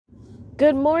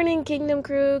Good morning, Kingdom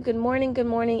Crew. Good morning, good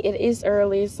morning. It is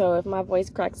early, so if my voice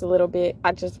cracks a little bit,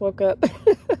 I just woke up.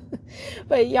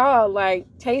 But y'all,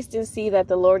 taste and see that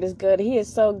the Lord is good. He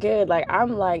is so good.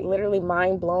 I'm literally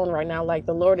mind blown right now.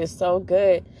 The Lord is so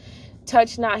good.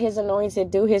 Touch not his anointed,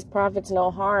 do his prophets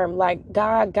no harm.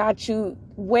 God got you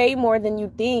way more than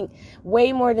you think.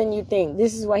 Way more than you think.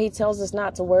 This is why he tells us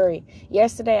not to worry.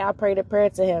 Yesterday, I prayed a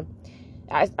prayer to him.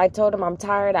 I told him I'm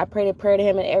tired. I prayed a prayer to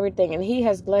him and everything. And he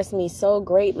has blessed me so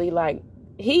greatly.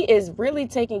 He is really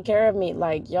taking care of me.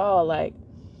 Y'all,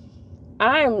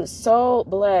 I am so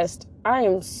blessed. I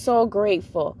am so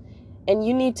grateful. And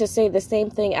you need to say the same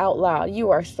thing out loud.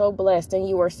 You are so blessed and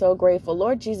you are so grateful.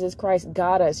 Lord Jesus Christ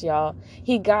got us, y'all.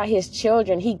 He got his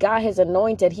children. He got his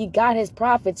anointed. He got his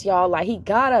prophets, y'all. He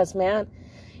got us, man.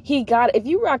 If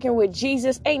you rocking with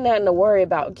Jesus, ain't nothing to worry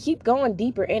about. Keep going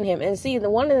deeper in him. And see,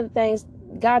 one of the things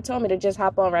God told me to just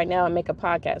hop on right now and make a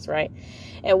podcast, right?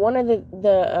 And one of the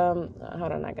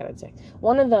hold on, I gotta check.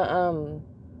 One of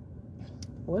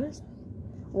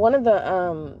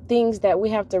the things that we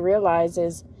have to realize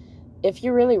is if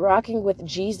you're really rocking with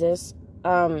Jesus,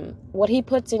 what he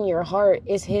puts in your heart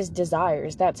is his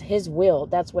desires. That's his will.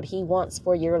 That's what he wants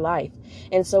for your life.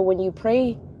 And so when you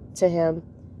pray to him,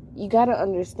 you got to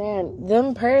understand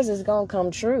them prayers is going to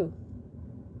come true.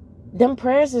 Them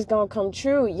prayers is going to come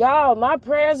true. Y'all, my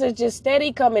prayers are just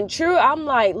steady coming true. I'm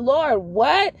like, Lord,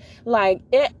 what? I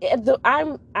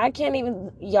can't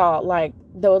even, y'all,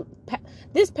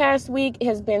 this past week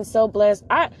has been so blessed.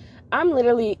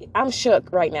 I'm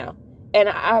shook right now. And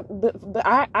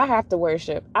I have to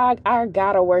worship. I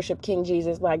gotta worship King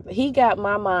Jesus. He got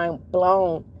my mind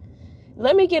blown.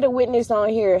 Let me get a witness on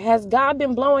here. Has God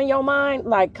been blowing your mind?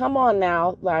 Come on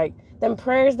now. Them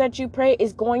prayers that you pray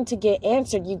is going to get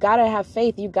answered. You got to have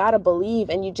faith. You got to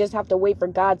believe. And you just have to wait for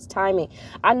God's timing.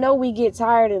 I know we get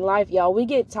tired in life, y'all. We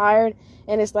get tired.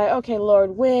 And it's okay,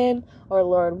 Lord, when? Or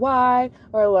Lord, why?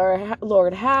 Or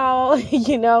Lord, how?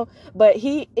 But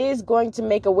he is going to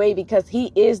make a way because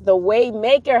he is the way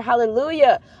maker.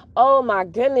 Hallelujah. Oh, my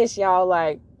goodness,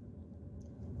 y'all.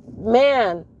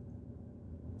 Man.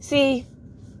 See,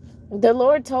 the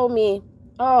Lord told me,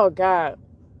 oh, God.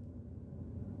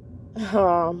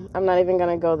 I'm not even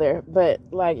going to go there. But,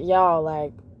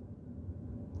 y'all,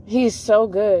 he's so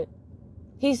good.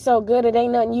 He's so good. It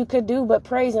ain't nothing you could do but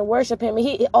praise and worship him.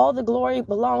 All the glory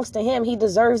belongs to him. He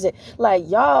deserves it.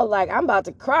 Y'all, I'm about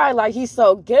to cry. He's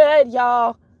so good,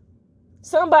 y'all.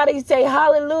 Somebody say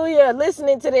hallelujah.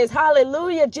 Listening to this.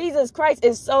 Hallelujah. Jesus Christ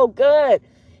is so good.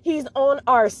 He's on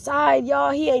our side, y'all.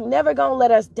 He ain't never gonna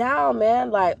let us down,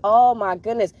 man. Oh my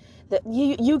goodness.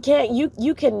 You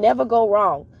can never go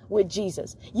wrong with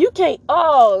Jesus. You can't.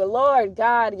 Oh, Lord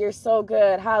God, you're so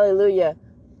good. Hallelujah.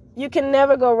 You can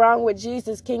never go wrong with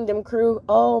Jesus, Kingdom Crew.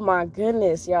 Oh my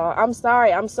goodness, y'all. I'm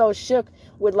sorry. I'm so shook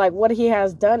with what he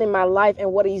has done in my life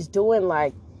and what he's doing.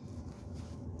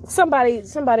 Somebody,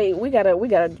 we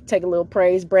gotta take a little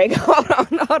praise break.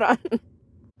 Hold on.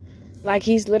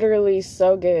 He's literally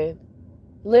so good.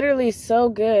 Literally so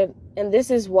good. And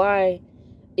this is why,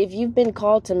 if you've been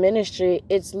called to ministry,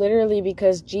 it's literally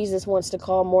because Jesus wants to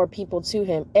call more people to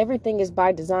him. Everything is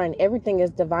by design. Everything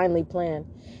is divinely planned.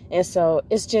 And so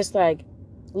it's just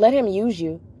let him use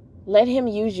you. Let him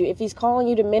use you. If he's calling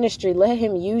you to ministry, let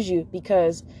him use you,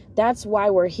 because that's why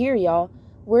we're here, y'all.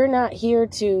 We're not here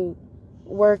to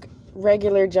work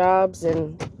regular jobs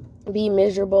and be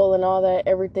miserable and all that,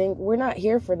 everything. We're not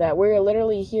here for that. We're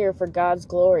literally here for God's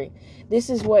glory. This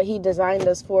is what he designed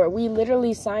us for. We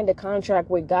literally signed a contract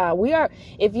with God.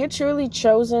 If you're truly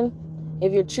chosen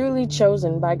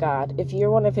by God, if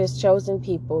you're one of his chosen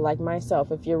people like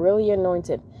myself, if you're really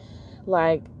anointed,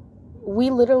 we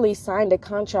literally signed a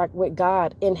contract with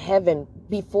God in heaven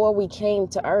before we came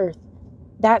to earth.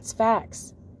 That's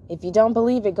facts. If you don't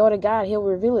believe it, go to God. He'll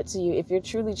reveal it to you. If you're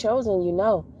truly chosen, you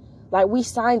know. We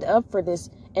signed up for this.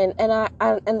 And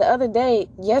the other day,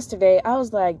 yesterday, I was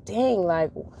dang,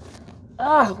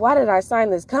 why did I sign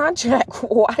this contract?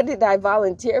 Why did I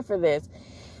volunteer for this?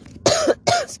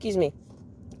 Excuse me.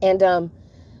 And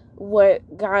what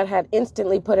God had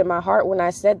instantly put in my heart when I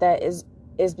said that is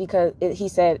because he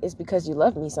said, it's because you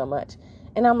love me so much.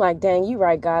 And I'm dang, you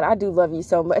right, God. I do love you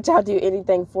so much. I'll do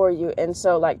anything for you. And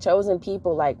so chosen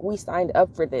people, we signed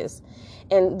up for this.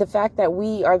 And the fact that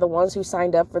we are the ones who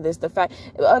signed up for this, the fact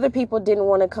other people didn't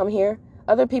want to come here.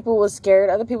 Other people was scared.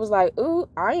 Other people was ooh,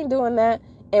 I ain't doing that.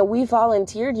 And we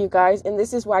volunteered, you guys. And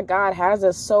this is why God has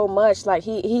us so much.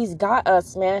 He's got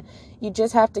us, man. You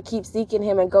just have to keep seeking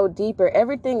him and go deeper.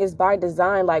 Everything is by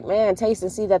design. Man, taste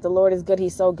and see that the Lord is good.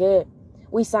 He's so good.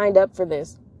 We signed up for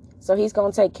this. So he's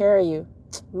going to take care of you.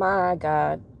 My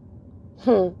God.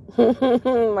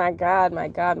 My God, my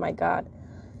God, my God.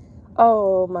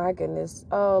 Oh, my goodness.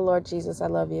 Oh, Lord Jesus, I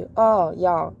love you. Oh,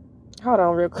 y'all. Hold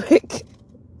on real quick.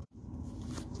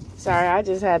 Sorry, I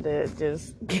just had to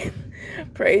just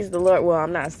praise the Lord. Well,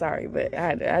 I'm not sorry, but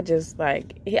I just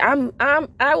like,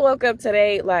 I woke up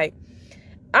today, like,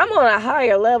 I'm on a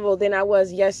higher level than I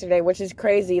was yesterday, which is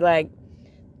crazy. Like,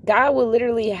 God will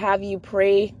literally have you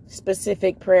pray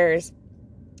specific prayers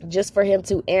just for him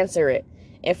to answer it,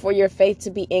 and for your faith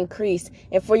to be increased,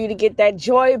 and for you to get that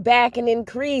joy back and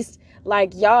increased.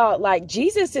 Like, y'all, like,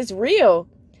 Jesus is real.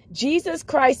 Jesus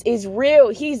Christ is real.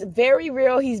 He's very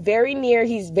real. He's very near.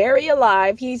 He's very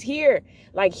alive. He's here.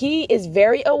 Like, he is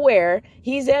very aware.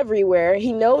 He's everywhere.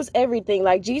 He knows everything.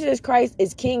 Like, Jesus Christ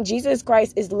is king. Jesus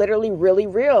Christ is literally really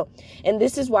real. And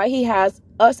this is why he has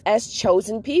us as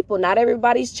chosen people. Not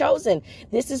everybody's chosen.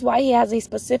 This is why he has a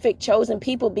specific chosen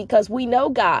people, because we know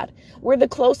God. We're the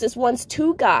closest ones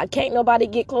to God. Can't nobody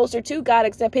get closer to God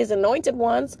except his anointed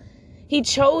ones. He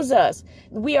chose us.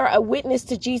 We are a witness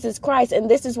to Jesus Christ.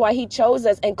 And this is why he chose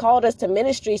us and called us to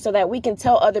ministry, so that we can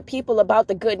tell other people about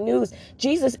the good news.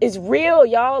 Jesus is real,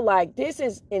 y'all. Like, this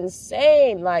is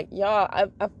insane. Like, y'all,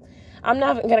 I'm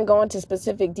not going to go into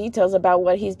specific details about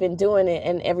what he's been doing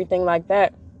and everything like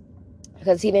that,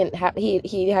 because he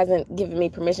hasn't given me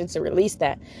permission to release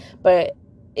that. But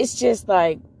it's just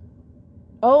like,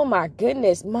 oh my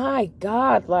goodness, my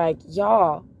God, like,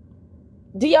 y'all,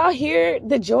 do y'all hear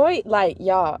the joy? Like,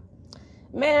 y'all,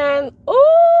 man,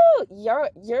 ooh,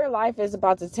 your life is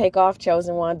about to take off,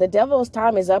 chosen one. The devil's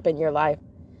time is up in your life.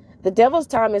 The devil's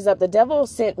time is up. The devil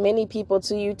sent many people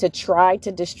to you to try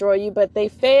to destroy you, but they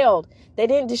failed. They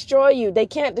didn't destroy you. They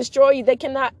can't destroy you. They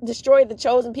cannot destroy the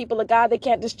chosen people of God. They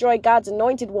can't destroy God's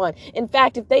anointed one. In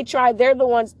fact, if they try, they're the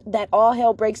ones that all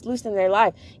hell breaks loose in their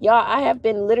life. Y'all, I have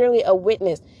been literally a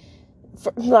witness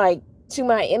for, like, to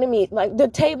my enemy. Like, the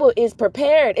table is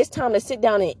prepared. It's time to sit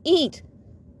down and eat.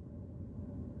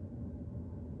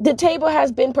 The table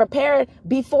has been prepared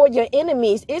before your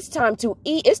enemies. It's time to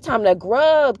eat. It's time to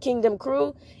grub, Kingdom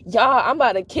Crew. Y'all, I'm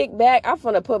about to kick back. I'm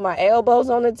finna put my elbows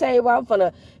on the table. I'm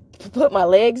finna put my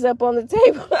legs up on the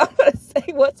table. I'm finna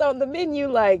say what's on the menu.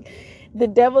 Like, the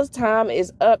devil's time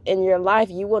is up in your life.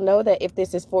 You will know that if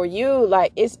this is for you.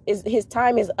 Like, his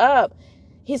time is up.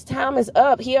 His time is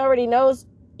up. He already knows,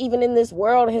 even in this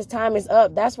world, his time is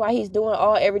up. That's why he's doing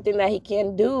everything that he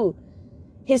can do.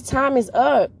 His time is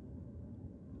up.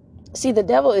 See, the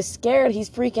devil is scared. He's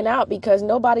freaking out because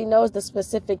nobody knows the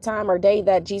specific time or day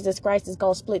that Jesus Christ is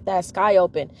going to split that sky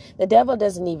open. The devil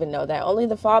doesn't even know that. Only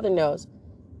the Father knows.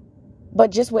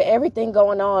 But just with everything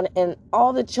going on and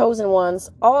all the chosen ones,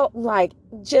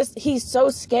 he's so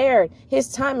scared.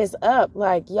 His time is up.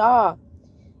 Like, y'all,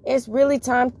 it's really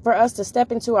time for us to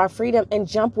step into our freedom and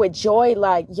jump with joy.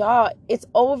 Like, y'all, it's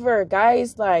over,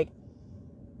 guys. Like,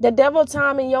 the devil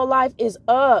time in your life is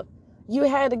up. You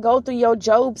had to go through your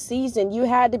Job season. You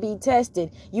had to be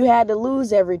tested. You had to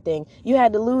lose everything. You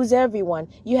had to lose everyone.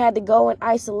 You had to go in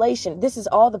isolation. This is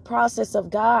all the process of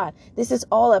God. This is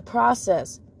all a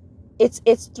process.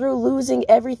 It's through losing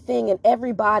everything and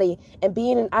everybody and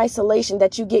being in isolation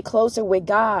that you get closer with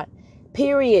God.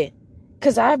 Period.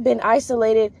 Because I've been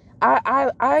isolated.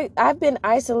 I've been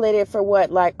isolated for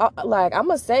what? Like I'm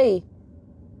gonna say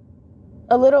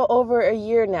a little over a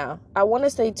year now. I want to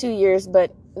say 2 years,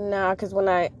 but nah, because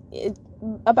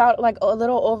about like a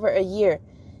little over a year.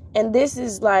 And this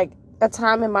is like a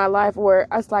time in my life where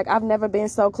it's like I've never been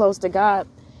so close to God.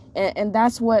 And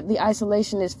that's what the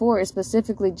isolation is for. It's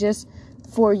specifically just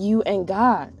for you and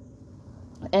God.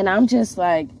 And I'm just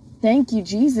like, thank you,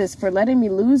 Jesus, for letting me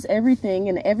lose everything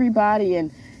and everybody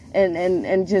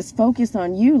and just focus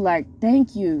on you. Like,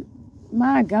 thank you.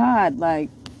 My God, like,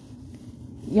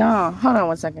 y'all, hold on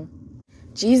one second.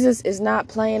 Jesus is not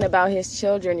playing about his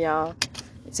children, y'all.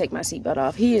 Take my seatbelt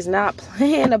off. He is not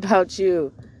playing about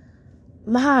you.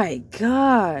 My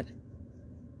God.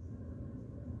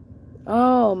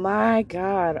 Oh, my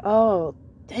God. Oh,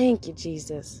 thank you,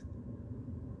 Jesus.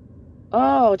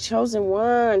 Oh, chosen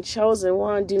one,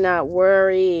 do not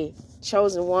worry.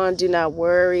 Chosen one, do not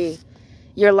worry.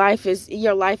 Your life is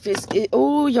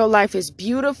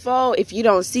beautiful. If you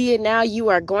don't see it now, you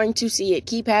are going to see it.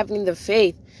 Keep having the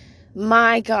faith.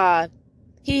 My God,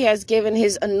 he has given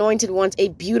his anointed ones a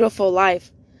beautiful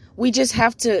life. We just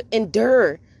have to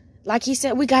endure Like he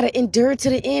said, we got to endure to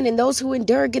the end. And those who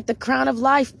endure get the crown of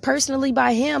life personally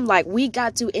by him. Like, we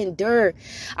got to endure.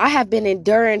 I have been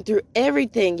enduring through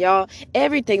everything, y'all.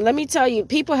 Everything. Let me tell you,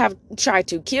 people have tried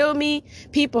to kill me.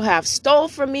 People have stole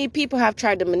from me. People have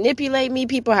tried to manipulate me.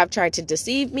 People have tried to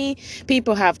deceive me.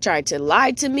 People have tried to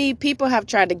lie to me. People have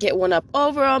tried to get one up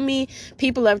over on me.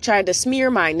 People have tried to smear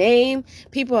my name.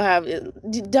 People have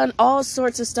done all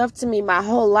sorts of stuff to me my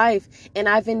whole life. And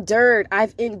I've endured.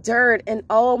 And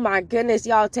oh my goodness,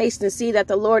 y'all, taste and see that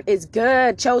the Lord is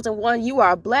good. Chosen one, you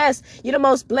are blessed. You're the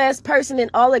most blessed person in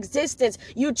all existence.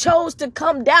 You chose to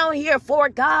come down here for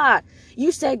God.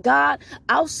 You said, God,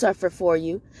 I'll suffer for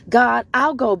you. God,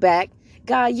 I'll go back.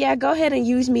 God, yeah, go ahead and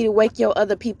use me to wake your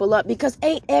other people up, because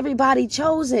ain't everybody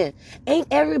chosen. Ain't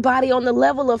everybody on the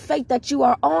level of faith that you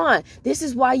are on. This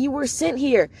is why you were sent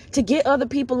here, to get other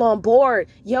people on board.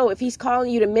 Yo, if he's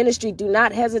calling you to ministry, do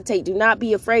not hesitate. Do not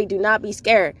be afraid. Do not be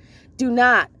scared. Do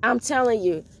not. I'm telling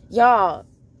you, y'all.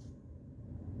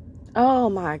 Oh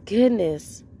my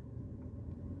goodness.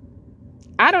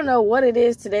 I don't know what it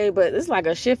is today, but it's like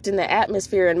a shift in the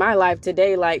atmosphere in my life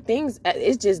today. Like, things,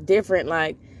 it's just different.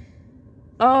 Like,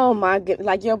 oh my God,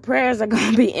 like your prayers are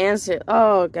going to be answered.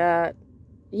 Oh God.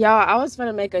 Y'all, I was about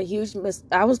to make a huge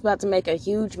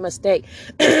mistake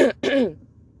and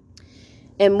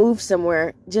move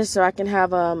somewhere just so I can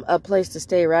have a place to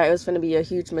stay, right? It was going to be a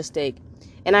huge mistake.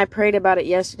 And I prayed about it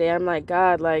yesterday. I'm like,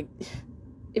 God, like,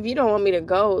 if you don't want me to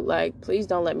go, like, please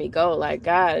don't let me go. Like,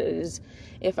 God,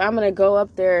 if I'm going to go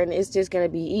up there and it's just going to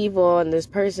be evil and this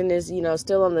person is,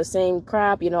 still on the same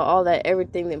crap, all that,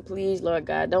 everything, then please, Lord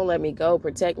God, don't let me go.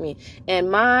 Protect me.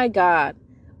 And my God,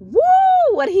 woo,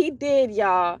 what he did,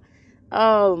 y'all.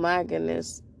 Oh, my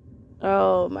goodness.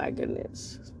 Oh, my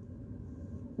goodness.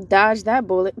 Dodge that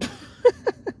bullet.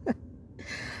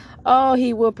 Oh,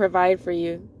 he will provide for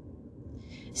you.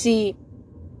 See,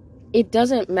 it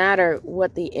doesn't matter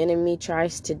what the enemy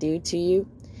tries to do to you.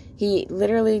 He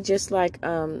literally, just like,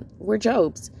 we're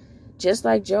Job's. Just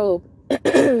like Job,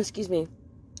 excuse me,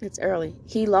 it's early.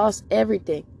 He lost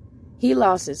everything. He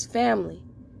lost his family.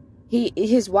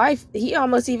 His wife, he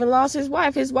almost even lost his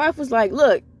wife. His wife was like,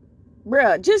 look,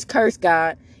 bruh, just curse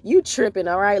God. You tripping,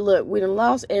 all right? Look, we done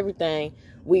lost everything.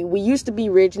 We used to be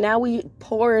rich. Now we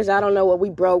poor as I don't know what. We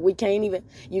broke. We can't even.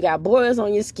 You got boils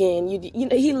on your skin.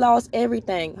 He lost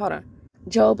everything. Hold on.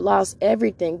 Job lost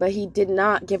everything, but he did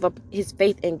not give up his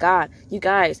faith in God. You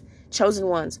guys, chosen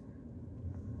ones.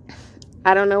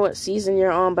 I don't know what season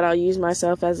you're on, but I'll use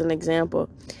myself as an example.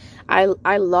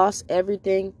 I lost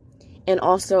everything, and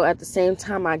also at the same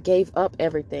time I gave up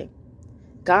everything.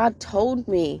 God told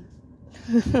me.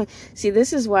 See,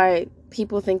 this is why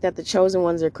people think that the chosen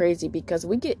ones are crazy, because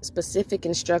we get specific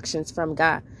instructions from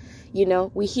God.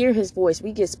 We hear his voice.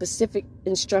 We get specific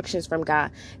instructions from God.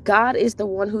 God is the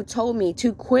one who told me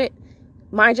to quit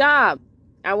my job.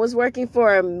 I was working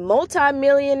for a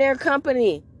multi-millionaire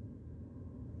company.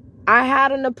 I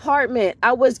had an apartment.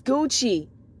 I was Gucci.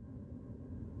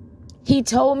 He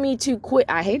told me to quit.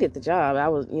 I hated the job. I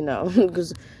was,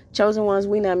 because chosen ones,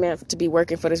 we not meant to be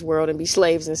working for this world and be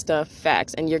slaves and stuff.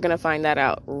 Facts. And you're going to find that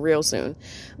out real soon.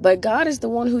 But God is the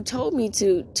one who told me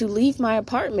to leave my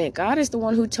apartment. God is the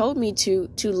one who told me to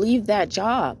leave that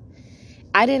job.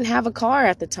 I didn't have a car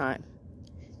at the time.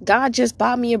 God just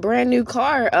bought me a brand new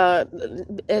car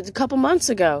a couple months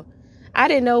ago. I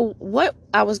didn't know what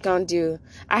I was going to do.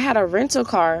 I had a rental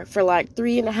car for like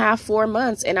 3.5, 4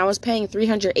 months, and I was paying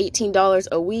 $318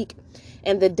 a week.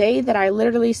 And the day that I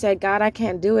literally said, God, I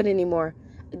can't do it anymore.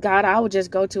 God, I will just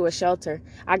go to a shelter.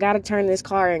 I got to turn this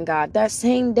car in, God. That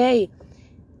same day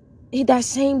he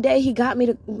got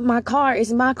me my car.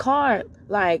 Is my car.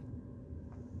 Like,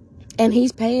 and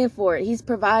he's paying for it. He's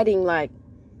providing, like,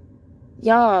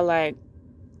 y'all, like,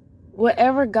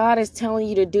 whatever God is telling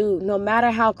you to do, no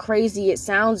matter how crazy it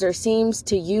sounds or seems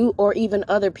to you or even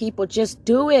other people, just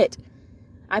do it.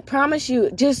 I promise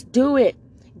you, just do it.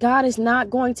 God is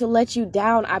not going to let you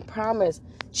down. I promise.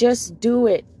 Just do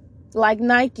it. Like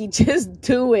Nike, just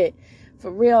do it.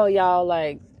 For real, y'all.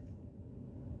 Like,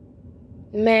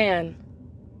 man.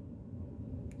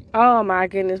 Oh my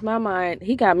goodness, my mind.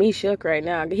 He got me shook right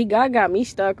now. God got me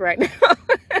stuck right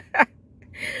now.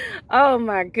 Oh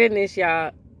my goodness,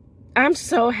 y'all. I'm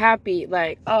so happy.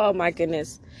 Like, oh my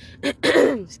goodness.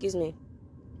 Excuse me.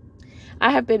 I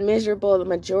have been miserable the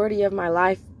majority of my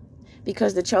life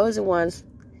because the chosen ones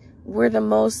were the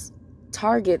most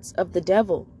targets of the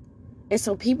devil. And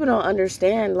so people don't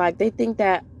understand. Like, they think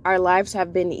that our lives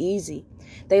have been easy.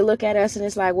 They look at us and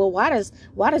it's like, well, why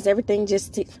does everything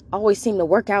just always seem to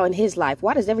work out in his life?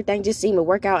 Why does everything just seem to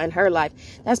work out in her life?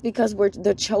 That's because we're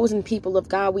the chosen people of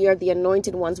God. We are the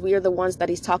anointed ones. We are the ones that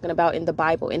he's talking about in the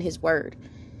Bible, in his word.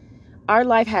 Our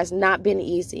life has not been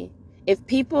easy. If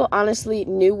people honestly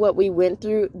knew what we went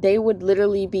through, they would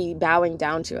literally be bowing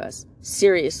down to us.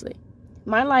 Seriously.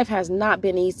 My life has not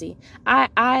been easy.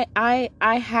 I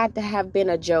had to have been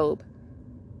a Job.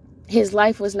 His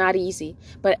life was not easy.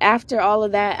 But after all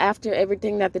of that, after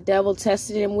everything that the devil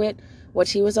tested him with,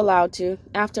 which he was allowed to,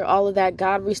 after all of that,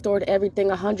 God restored everything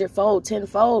 100-fold,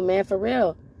 10-fold, man, for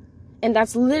real. And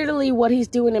that's literally what he's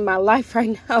doing in my life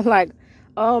right now. Like,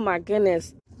 oh my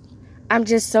goodness. I'm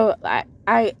just so,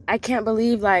 I can't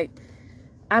believe, like,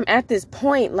 I'm at this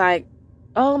point, like,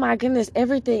 oh my goodness,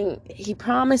 everything he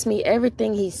promised me,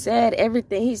 everything he said,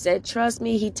 trust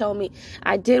me. He told me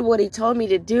I did what he told me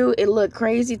to do. It looked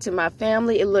crazy to my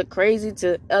family. It looked crazy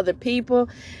to other people.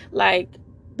 Like,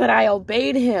 but I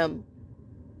obeyed him.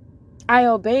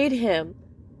 I've been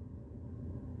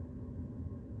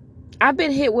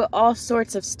hit with all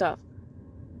sorts of stuff.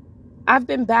 I've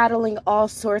been battling all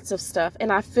sorts of stuff,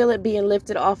 and I feel it being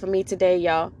lifted off of me today,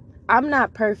 y'all. I'm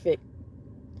not perfect.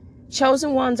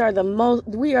 Chosen ones are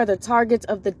we are the targets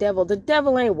of the devil. The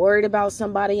devil ain't worried about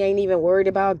somebody, ain't even worried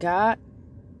about God.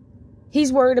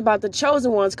 He's worried about the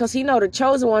chosen ones because he know the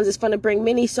chosen ones is going to bring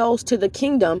many souls to the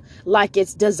kingdom like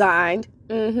it's designed.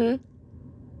 The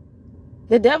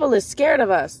devil is scared of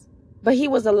us, but he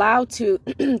was allowed to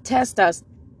test us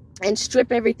and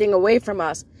strip everything away from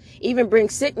us, even bring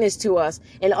sickness to us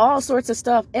and all sorts of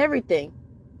stuff, everything,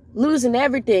 losing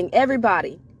everything,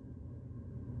 everybody.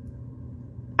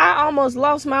 I almost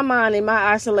lost my mind in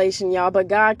my isolation, y'all, but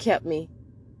God kept me.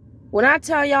 When I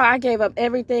tell y'all I gave up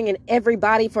everything and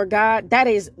everybody for God, that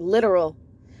is literal.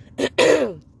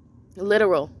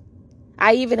 Literal.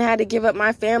 I even had to give up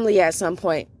my family at some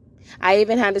point. I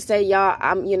even had to say,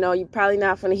 y'all, you're probably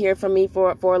not going to hear from me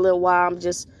for a little while. I'm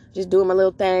just doing my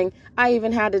little thing. I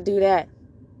even had to do that.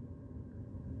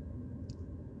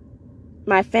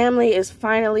 My family is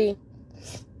finally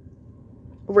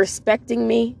respecting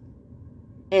me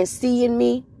and seeing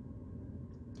me.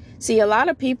 See, a lot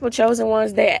of people, chosen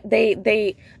ones,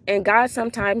 they and God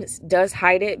sometimes does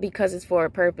hide it because it's for a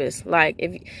purpose. Like,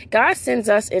 if God sends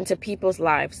us into people's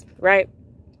lives, right?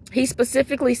 He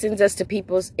specifically sends us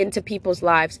into people's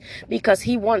lives because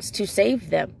he wants to save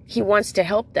them. He wants to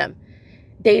help them.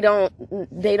 They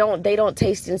don't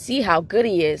taste and see how good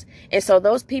he is. And so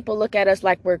those people look at us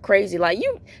like we're crazy. Like,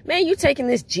 you taking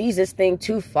this Jesus thing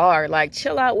too far. Like,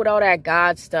 chill out with all that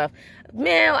God stuff.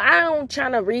 Man, I'm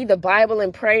trying to read the Bible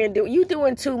and pray and you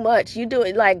doing too much. You do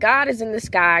it like God is in the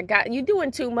sky. God, you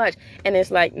doing too much. And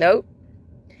it's like, nope.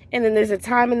 And then there's a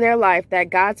time in their life that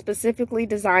God specifically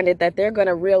designed it that they're going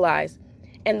to realize.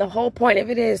 And the whole point of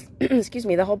it is,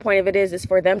 the whole point of it is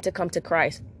for them to come to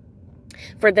Christ.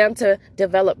 For them to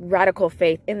develop radical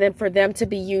faith. And then for them to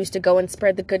be used to go and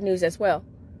spread the good news as well.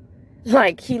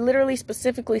 Like, he literally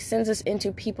specifically sends us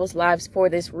into people's lives for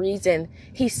this reason.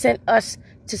 He sent us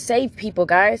to save people,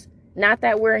 guys. Not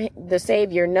that we're the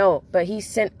savior, no. But he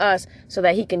sent us so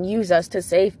that he can use us to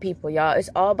save people, y'all.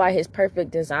 It's all by his perfect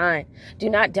design. Do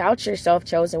not doubt yourself,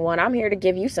 chosen one. I'm here to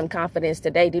give you some confidence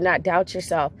today. Do not doubt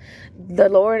yourself. The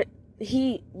Lord,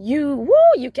 you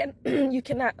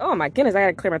cannot, oh my goodness, I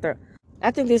gotta clear my throat. I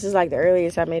think this is like the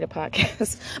earliest I made a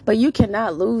podcast. But you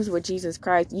cannot lose with Jesus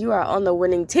Christ. You are on the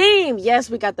winning team. Yes,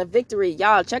 we got the victory.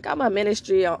 Y'all, check out my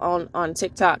ministry on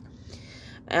TikTok,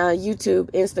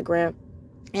 YouTube, Instagram.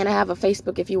 And I have a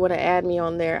Facebook if you want to add me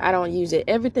on there. I don't use it.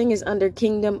 Everything is under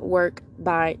Kingdom Work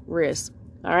by Riss.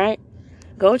 All right?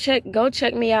 Go check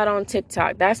me out on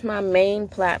TikTok. That's my main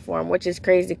platform, which is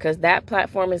crazy because that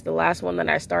platform is the last one that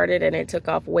I started and it took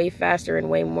off way faster and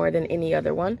way more than any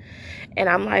other one. And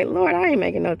I'm like, Lord, I ain't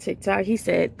making no TikTok. He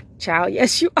said, child,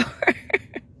 yes, you are.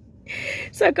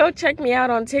 So go check me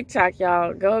out on TikTok,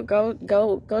 y'all.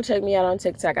 Go check me out on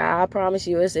TikTok. I promise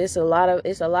you, it's a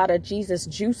lot of Jesus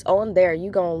juice on there. You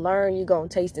gonna learn, you gonna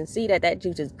taste and see that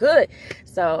juice is good.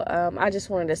 So I just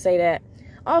wanted to say that.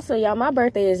 Also, y'all, my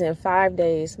birthday is in 5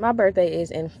 days.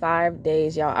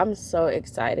 Y'all. I'm so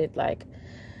excited. Like,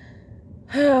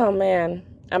 oh man,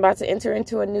 I'm about to enter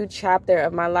into a new chapter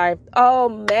of my life. Oh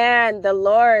man, the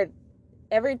Lord,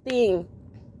 everything.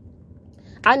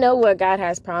 I know what God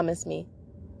has promised me.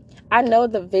 I know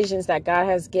the visions that God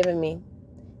has given me.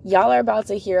 Y'all are about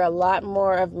to hear a lot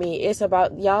more of me. It's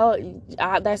about y'all.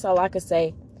 That's all I could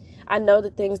say. I know the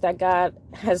things that God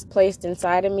has placed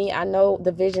inside of me. I know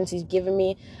the visions he's given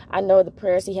me. I know the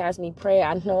prayers he has me pray.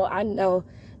 I know.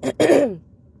 And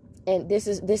this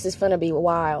is going to be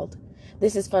wild.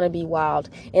 This is going to be wild.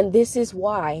 And this is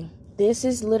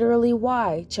literally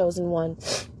why, chosen one,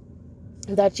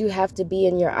 that you have to be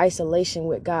in your isolation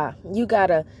with God. You got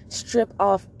to strip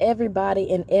off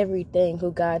everybody and everything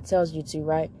who God tells you to,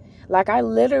 right? Like, I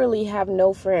literally have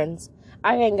no friends.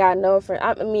 I ain't got no friends.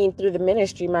 I mean, through the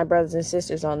ministry, my brothers and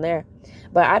sisters on there.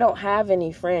 But I don't have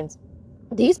any friends.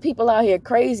 These people out here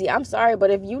crazy. I'm sorry,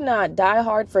 but if you not die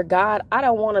hard for God, I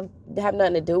don't want to have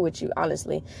nothing to do with you,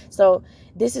 honestly. So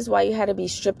this is why you had to be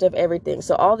stripped of everything.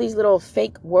 So all these little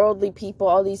fake worldly people,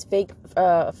 all these fake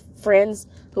friends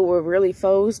who were really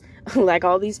foes, like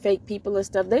all these fake people and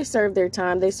stuff, they served their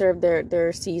time. They served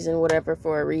their season, whatever,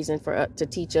 for a reason, for to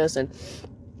teach us and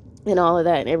all of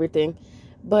that and everything.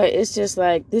 But it's just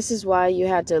like, this is why you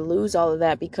had to lose all of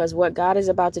that, because what God is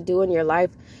about to do in your life,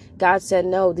 God said,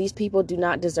 no, these people do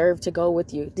not deserve to go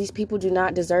with you. These people do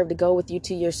not deserve to go with you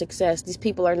to your success. These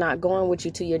people are not going with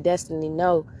you to your destiny.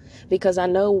 No, because I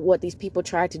know what these people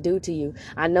tried to do to you.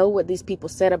 I know what these people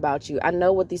said about you. I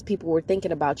know what these people were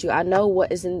thinking about you. I know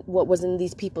what was in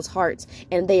these people's hearts,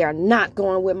 and they are not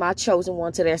going with my chosen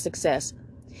one to their success.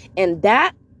 And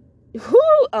that,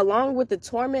 along with the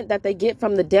torment that they get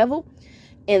from the devil,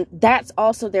 and that's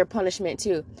also their punishment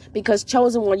too, because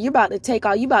chosen one, you about to take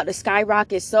off, you about to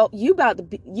skyrocket. So you about to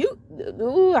be,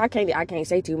 I can't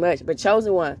say too much, but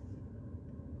chosen one,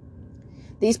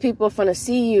 these people are gonna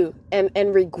see you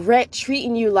and regret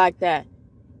treating you like that.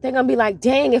 They're gonna be like,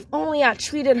 dang, if only I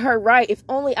treated her right, if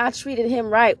only I treated him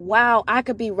right. Wow, I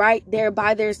could be right there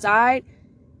by their side.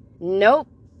 Nope.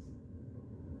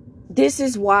 This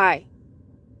is why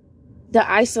the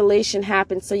isolation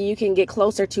happens, so you can get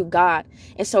closer to God.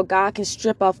 And so God can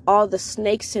strip off all the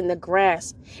snakes in the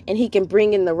grass, and he can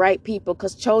bring in the right people.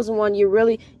 Because chosen one, you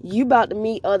about to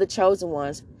meet other chosen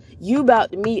ones. You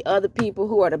about to meet other people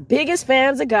who are the biggest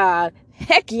fans of God.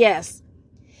 Heck yes.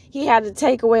 He had to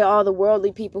take away all the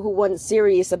worldly people who wasn't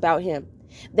serious about him.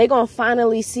 They're going to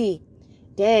finally see,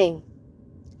 dang,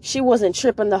 she wasn't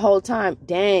tripping the whole time.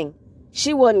 Dang,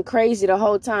 she wasn't crazy the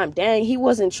whole time. Dang, he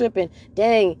wasn't tripping.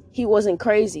 Dang, he wasn't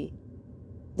crazy.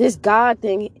 This God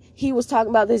thing, he was talking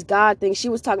about this God thing. She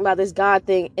was talking about this God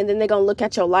thing. And then they're going to look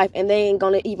at your life, and they ain't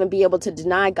going to even be able to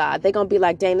deny God. They're going to be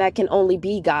like, dang, that can only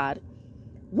be God.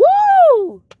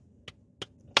 Woo!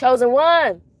 Chosen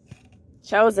one.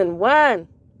 Chosen one.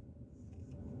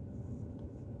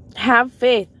 Have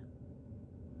faith.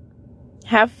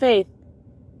 Have faith.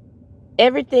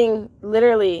 Everything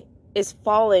literally is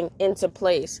falling into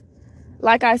place.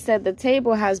 Like I said, the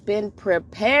table has been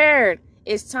prepared.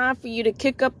 It's time for you to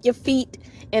kick up your feet,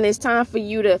 and it's time for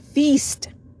you to feast.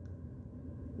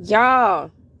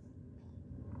 Y'all.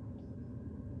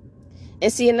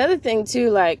 And see, another thing too,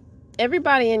 like,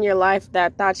 everybody in your life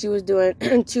that thought you was doing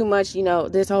too much,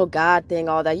 this whole God thing,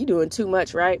 all that, you doing too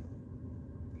much, right?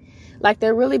 Like,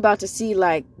 they're really about to see,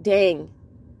 like, dang,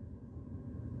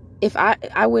 if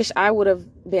I wish I would have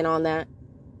been on that.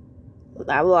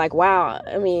 I'm like, wow.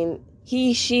 I mean,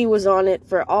 she was on it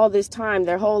for all this time,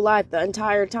 their whole life, the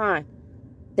entire time.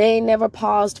 They never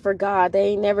paused for God.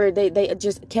 They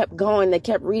just kept going. They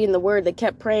kept reading the word. They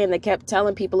kept praying. They kept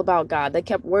telling people about God. They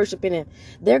kept worshiping him.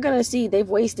 They're going to see they've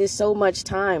wasted so much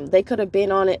time. They could have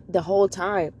been on it the whole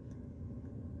time.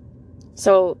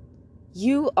 So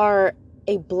you are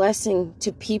a blessing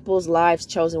to people's lives,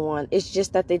 chosen one. It's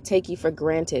just that they take you for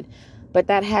granted. But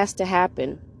that has to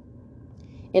happen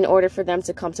in order for them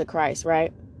to come to Christ,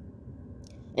 right?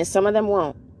 And some of them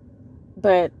won't.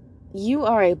 But you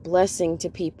are a blessing to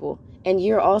people, and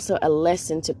you're also a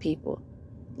lesson to people.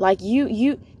 Like,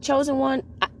 you chosen one,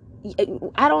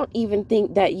 I don't even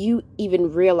think that you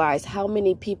even realize how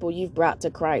many people you've brought to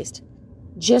Christ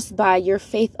just by your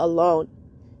faith alone,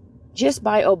 just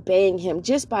by obeying him,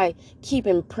 just by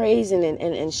keeping praising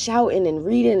and shouting and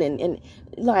reading and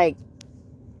like,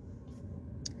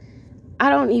 I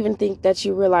don't even think that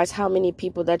you realize how many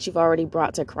people that you've already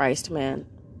brought to Christ, man.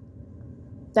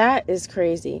 That is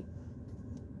crazy.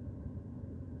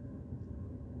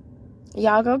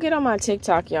 Y'all, go get on my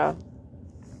TikTok, y'all.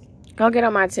 Go get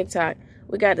on my TikTok.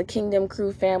 We got the Kingdom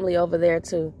Crew family over there,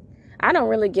 too. I don't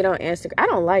really get on Instagram. I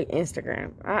don't like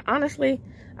Instagram.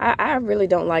 I really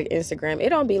don't like Instagram. It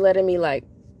don't be letting me, like,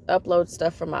 upload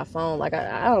stuff from my phone. Like,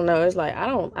 I don't know. It's like, I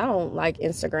don't like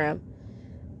Instagram.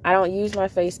 I don't use my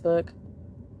Facebook.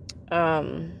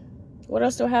 What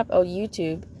else do I have? Oh,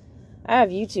 YouTube. I have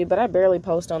YouTube, but I barely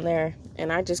post on there.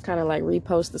 And I just kind of, like,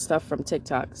 repost the stuff from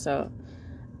TikTok. So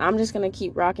I'm just going to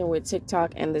keep rocking with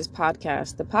TikTok and this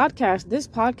podcast. This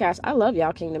podcast, I love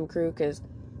y'all Kingdom Crew, because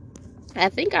I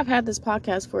think I've had this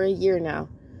podcast for a year now.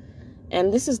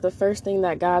 And this is the first thing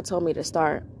that God told me to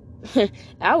start.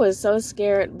 I was so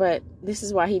scared, but this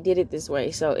is why he did it this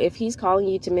way. So if he's calling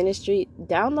you to ministry,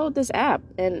 download this app,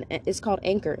 and it's called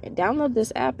Anchor. Download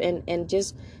this app and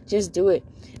just do it,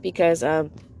 because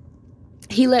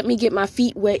he let me get my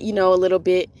feet wet, a little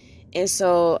bit. And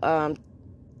so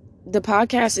the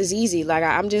podcast is easy. Like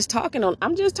I'm just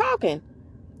talking.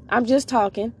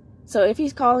 So if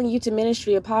he's calling you to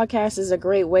ministry, a podcast is a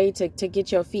great way to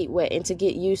get your feet wet and to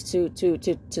get used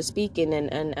to speaking,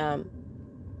 and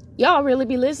y'all really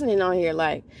be listening on here.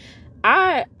 Like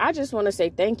I just want to say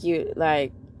thank you.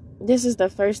 Like this is the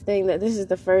first.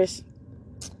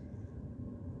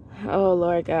 Oh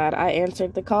Lord God, I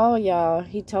answered the call, y'all.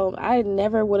 I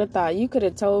never would have thought. You could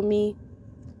have told me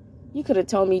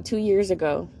 2 years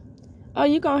ago, oh,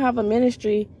 you're going to have a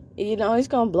ministry, it's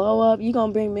going to blow up. You're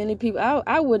going to bring many people.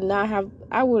 I would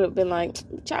have been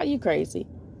like, child, you crazy.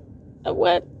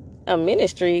 What? A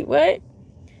ministry? What?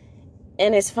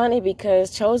 And it's funny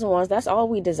because chosen ones, that's all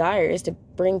we desire, is to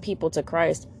bring people to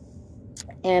Christ.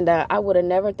 And I would have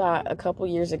never thought a couple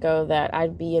years ago that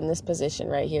I'd be in this position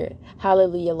right here.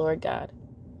 Hallelujah, Lord God.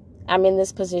 I'm in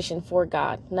this position for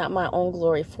God, not my own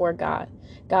glory, for God.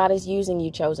 God is using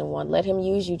you, chosen one. Let him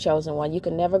use you, chosen one. You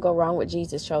can never go wrong with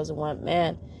Jesus, chosen one.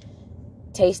 Man,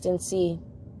 taste and see.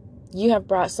 You have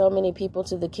brought so many people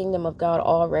to the kingdom of God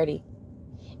already.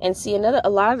 And see, a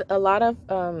lot of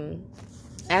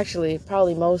actually,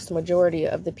 probably majority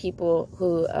of the people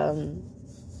who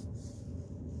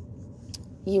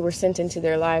you were sent into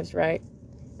their lives, right,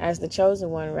 as the chosen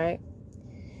one, right,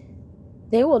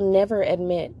 they will never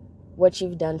admit what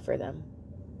you've done for them.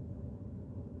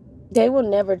 They will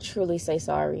never truly say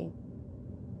sorry.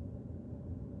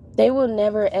 They will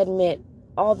never admit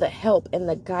all the help and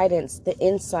the guidance, the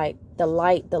insight, the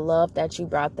light, the love that you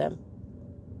brought them.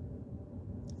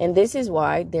 And this is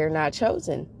why they're not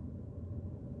chosen.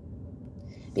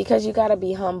 Because you got to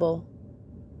be humble.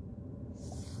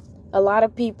 A lot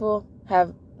of people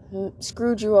have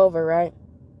screwed you over, right?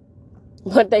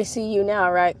 But they see you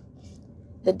now, right?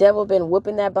 The devil been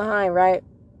whooping that behind, right?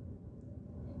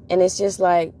 And it's just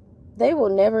like, they will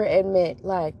never admit,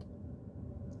 like,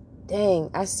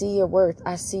 dang, I see your worth.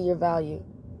 I see your value.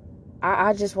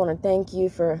 I just want to thank you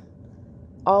for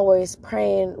always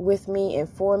praying with me and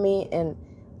for me. And,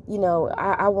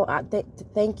 I want to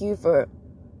thank you for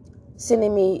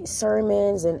sending me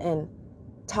sermons and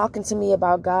talking to me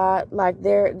about God. Like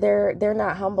they're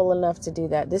not humble enough to do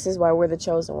that. This is why we're the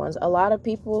chosen ones. A lot of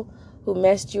people who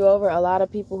messed you over, a lot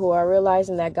of people who are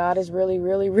realizing that God is really,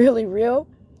 really, really real,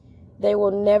 they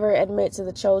will never admit to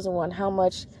the chosen one how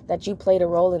much that you played a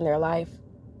role in their life.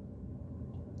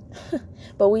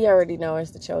 But we already know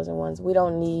as the chosen ones, we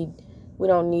don't need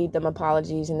them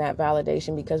apologies and that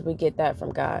validation, because we get that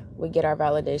from God. We get our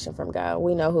validation from God.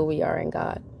 We know who we are in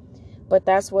God. But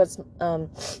that's what's going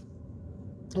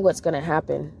to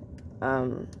happen.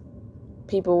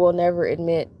 People will never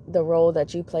admit the role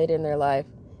that you played in their life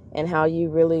and how you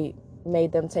really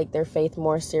made them take their faith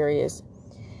more serious.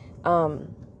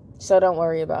 So don't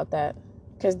worry about that,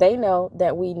 because they know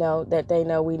that we know that they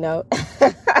know we know.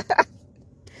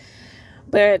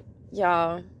 But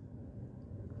y'all,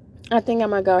 I think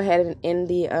I'm gonna go ahead and end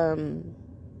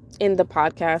the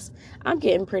podcast. I'm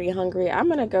getting pretty hungry. I'm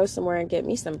gonna go somewhere and get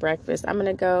me some breakfast. I'm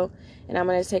gonna go and I'm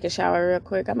gonna take a shower real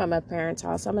quick. I'm at my parents'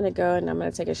 house. I'm gonna go and I'm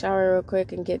gonna take a shower real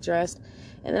quick and get dressed.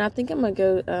 And then I think I'm gonna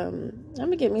go. I'm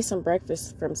gonna get me some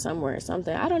breakfast from somewhere,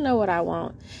 something. I don't know what I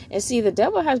want. And see, the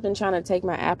devil has been trying to take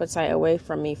my appetite away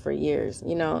from me for years,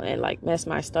 and like mess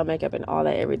my stomach up and all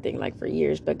that, everything, like for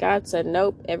years. But God said,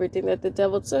 nope. Everything that the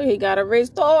devil took, he gotta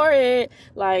restore it.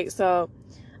 Like so.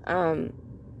 I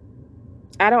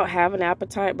don't have an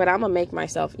appetite, but I'm gonna make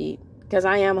myself eat because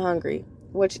I am hungry.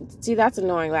 Which, see, that's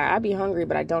annoying. Like, I'd be hungry,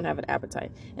 but I don't have an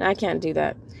appetite, and I can't do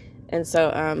that. And so,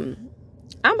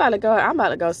 I'm about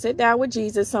to go sit down with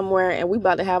Jesus somewhere, and we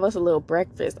about to have us a little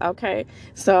breakfast. Okay.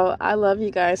 So I love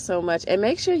you guys so much, and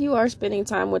make sure you are spending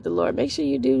time with the Lord. Make sure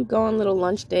you do go on little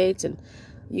lunch dates, and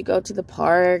you go to the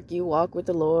park, you walk with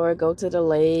the Lord, go to the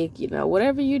lake,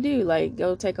 whatever you do, like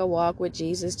go take a walk with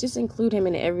Jesus. Just include him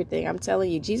in everything. I'm telling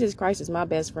you, Jesus Christ is my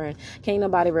best friend. Can't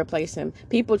nobody replace him.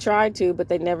 People tried to, but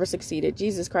they never succeeded.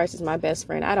 Jesus Christ is my best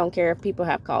friend. I don't care if people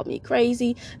have called me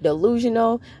crazy,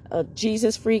 delusional,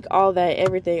 Jesus freak, all that,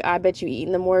 everything. I bet you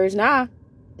eating them words now.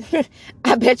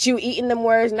 I bet you eating them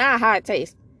words now. How it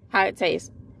tastes. How it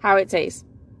tastes. How it tastes.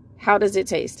 How does it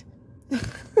taste?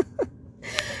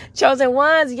 Chosen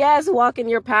ones, yes, walk in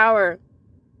your power.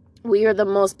 We are the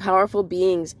most powerful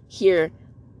beings here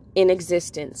in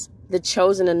existence. The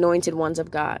chosen, anointed ones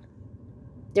of God.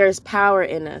 There is power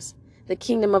in us. The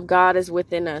kingdom of God is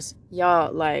within us.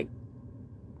 Y'all, like,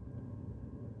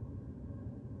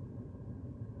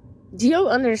 Do you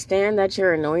understand that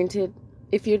you're anointed?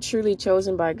 If you're truly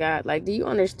chosen by God, like, do you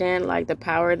understand like the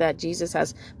power that Jesus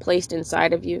has placed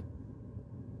inside of you?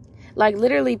 Like,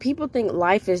 literally, people think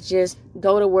life is just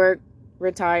go to work,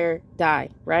 retire, die,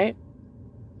 right?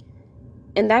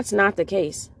 And that's not the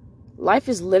case. Life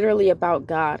is literally about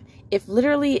God. If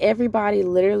literally everybody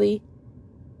literally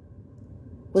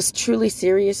was truly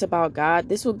serious about God,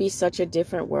 this would be such a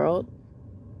different world.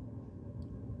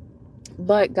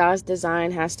 But God's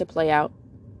design has to play out.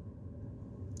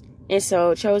 And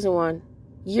so, chosen one,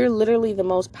 you're literally the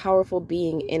most powerful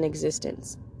being in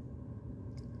existence.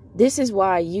 This is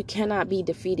why you cannot be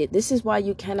defeated. This is why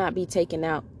you cannot be taken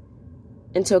out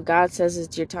until God says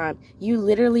it's your time. You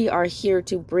literally are here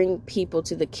to bring people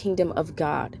to the kingdom of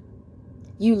God.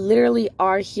 You literally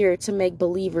are here to make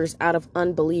believers out of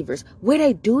unbelievers. Where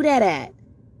they do that at?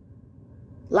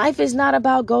 Life is not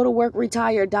about go to work,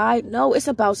 retire, die. No, it's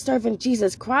about serving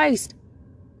Jesus Christ.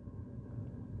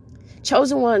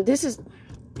 Chosen one, this is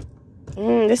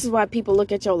why people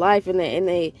look at your life and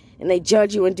they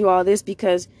judge you and do all this,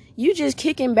 because you just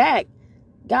kicking back.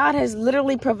 God has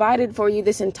literally provided for you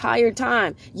this entire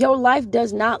time. Your life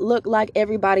does not look like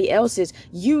everybody else's.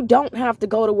 You don't have to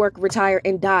go to work, retire,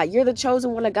 and die. You're the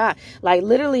chosen one of God. Like,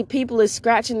 literally, people is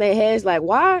scratching their heads like,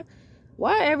 why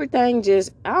everything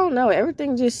just, I don't know,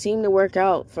 everything just seemed to work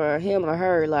out for him or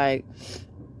her. Like,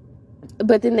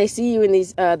 but then they see you in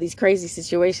these crazy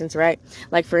situations, right?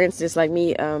 Like, for instance, like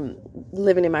me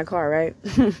living in my car, right?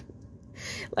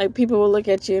 Like, people will look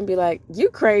at you and be like, you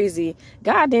crazy.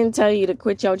 God didn't tell you to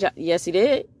quit your job. Yes, he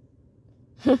did.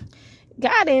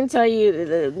 God didn't tell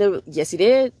you. Yes, he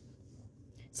did.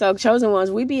 So, chosen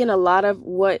ones, we be in a lot of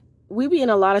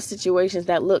situations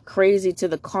that look crazy to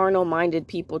the carnal minded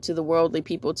people, to the worldly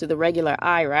people, to the regular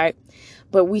eye, right?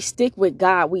 But we stick with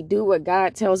God. We do what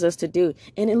God tells us to do.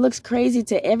 And it looks crazy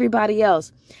to everybody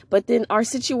else. But then our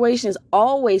situations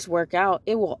always work out.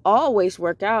 It will always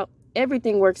work out.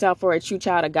 Everything works out for a true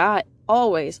child of God.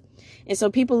 Always. And so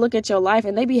people look at your life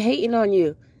and they be hating on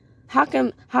you. How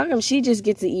come she just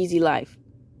gets an easy life?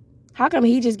 How come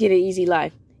he just get an easy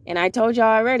life? And I told y'all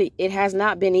already, it has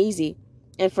not been easy.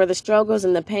 And for the struggles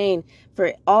and the pain,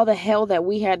 for all the hell that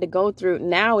we had to go through,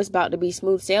 now it's about to be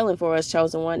smooth sailing for us,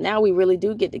 chosen one. Now we really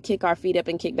do get to kick our feet up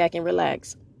and kick back and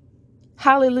relax.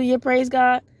 Hallelujah, praise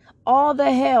God. All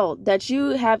the hell that you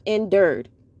have endured.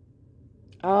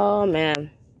 Oh,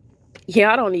 man.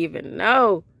 Yeah, I don't even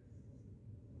know.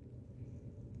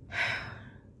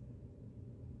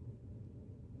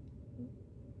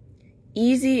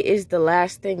 Easy is the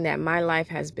last thing that my life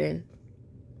has been.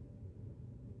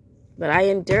 But I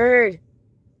endured.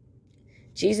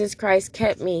 Jesus Christ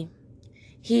kept me.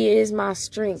 He is my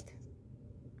strength.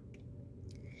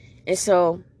 And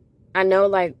so I know,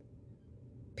 like,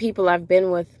 people I've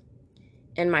been with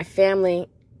and my family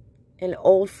and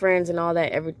old friends and all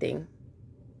that, everything.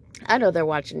 I know they're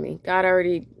watching me.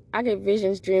 I get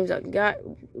visions, dreams of God.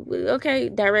 Okay,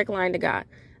 direct line to God.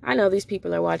 I know these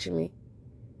people are watching me.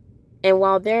 And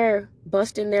while they're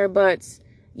busting their butts,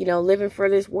 living for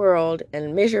this world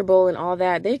and miserable and all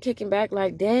that, they're kicking back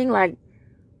like, dang, like,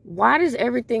 why does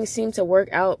everything seem to work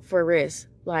out for Riz?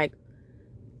 Like,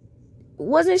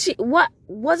 didn't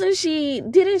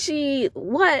she,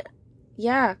 what?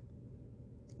 Yeah.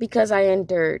 Because I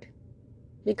endured.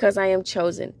 Because I am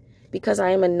chosen. Because I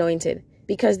am anointed.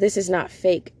 Because this is not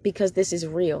fake. Because this is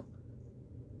real.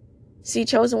 See,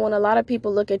 chosen one, a lot of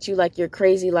people look at you like you're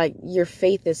crazy, like your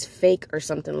faith is fake or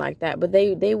something like that. But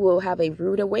they will have a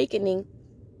rude awakening.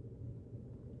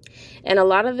 And a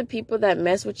lot of the people that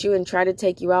mess with you and try to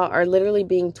take you out are literally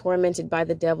being tormented by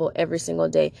the devil every single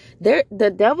day.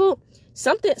 The devil,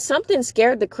 something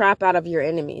scared the crap out of your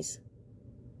enemies.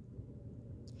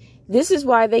 This is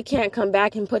why they can't come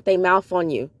back and put their mouth on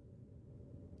you.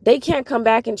 They can't come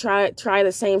back and try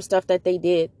the same stuff that they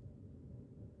did.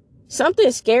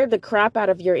 Something scared the crap out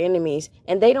of your enemies,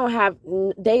 and there's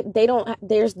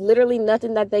literally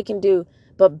nothing that they can do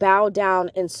but bow down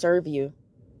and serve you.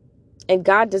 And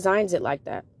God designs it like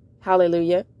that.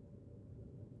 Hallelujah.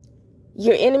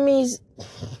 Your enemies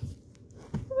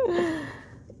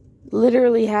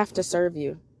literally have to serve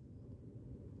you.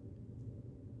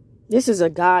 This is a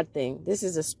God thing. This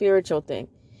is a spiritual thing.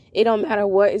 It don't matter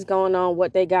what is going on,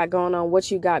 what they got going on,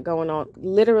 what you got going on.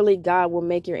 Literally, God will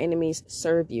make your enemies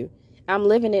serve you. I'm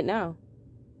living it now.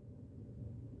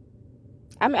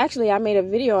 I made a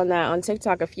video on that on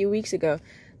TikTok a few weeks ago.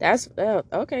 That's,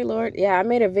 okay, Lord. Yeah, I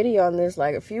made a video on this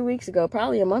like a few weeks ago,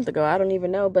 probably a month ago. I don't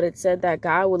even know. But it said that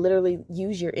God will literally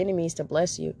use your enemies to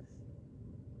bless you.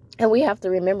 And we have to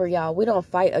remember, y'all, we don't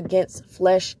fight against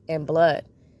flesh and blood.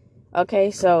 Okay,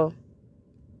 so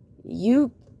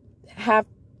you have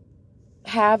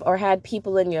or had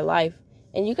people in your life,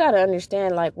 and you got to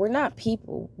understand, like, we're not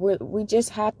people. We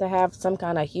just have to have some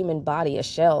kind of human body, a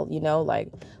shell, you know, like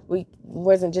we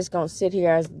wasn't just gonna sit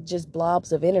here as just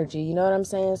blobs of energy, you know what I'm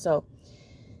saying? So,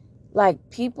 like,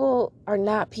 people are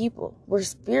not people. We're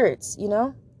spirits, you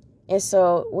know? And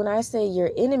so when I say your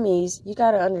enemies, you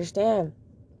got to understand,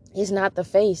 it's not the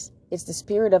face. It's the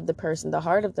spirit of the person, the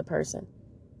heart of the person.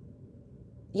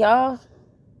 Y'all,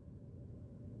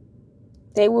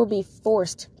 they will be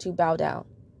forced to bow down.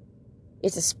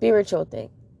 It's a spiritual thing.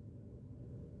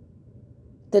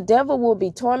 The devil will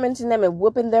be tormenting them and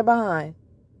whooping their behind.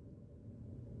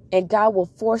 And God will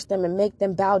force them and make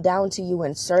them bow down to you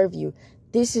and serve you.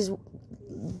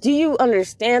 Do you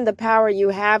understand the power you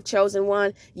have, chosen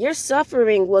one? Your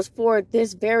suffering was for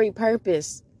this very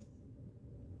purpose.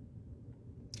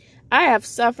 I have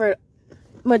suffered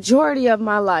majority of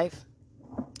my life.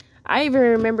 I even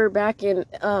remember back in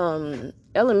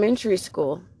elementary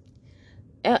school.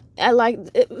 Since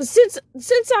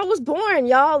I was born,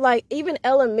 y'all, like, even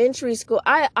elementary school,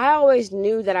 I always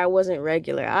knew that I wasn't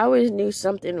regular. I always knew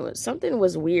something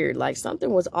was weird, like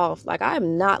something was off. Like, I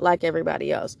am not like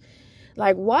everybody else.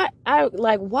 Like, why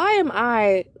am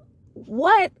I,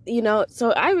 what, you know?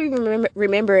 So I even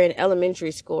remember in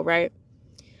elementary school, right?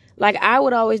 Like, I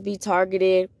would always be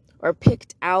targeted or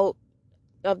picked out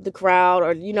of the crowd,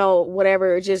 or, you know,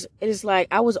 whatever. It's like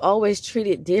I was always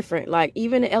treated different. Like,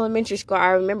 even in elementary school, I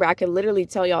remember, I could literally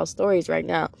tell y'all stories right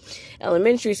now.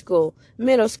 Elementary school,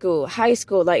 middle school, high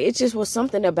school, like, it just was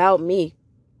something about me.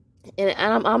 And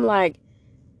I'm like,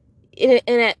 and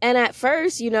at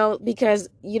first, you know, because,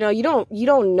 you know, you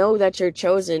don't know that you're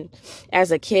chosen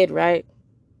as a kid, right?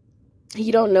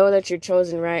 You don't know that you're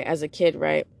chosen, right, as a kid,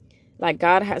 right? Like,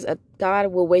 God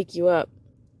will wake you up.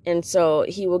 And so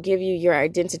he will give you your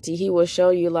identity. He will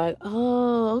show you, like,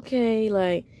 oh, okay,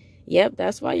 like, yep,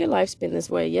 that's why your life's been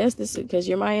this way. Yes, this is because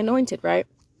you're my anointed, right?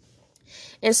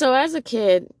 And so as a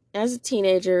kid, as a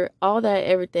teenager, all that,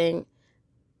 everything,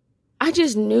 I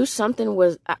just knew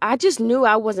I just knew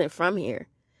I wasn't from here.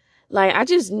 Like, I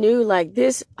just knew, like,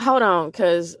 this, hold on,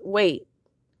 because, wait,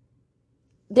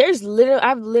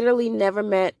 I've literally never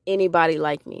met anybody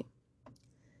like me.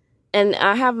 And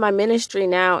I have my ministry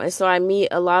now, and so I meet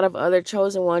a lot of other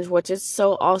chosen ones, which is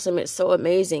so awesome. It's so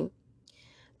amazing.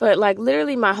 But, like,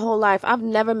 literally my whole life, I've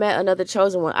never met another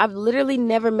chosen one. I've literally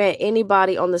never met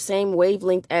anybody on the same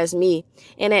wavelength as me.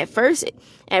 And at first,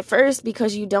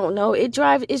 because you don't know, it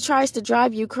tries to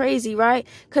drive you crazy, right?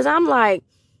 Because I'm like,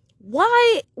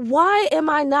 why am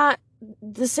I not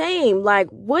the same? Like,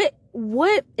 what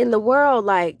in the world?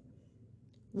 Like,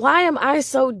 why am I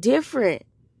so different?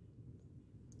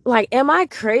 Like, am I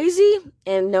crazy?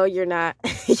 And no, you're not.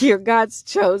 You're God's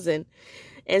chosen.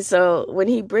 And so when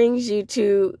he brings you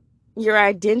to your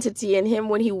identity in him,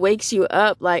 when he wakes you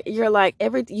up, like, you're like,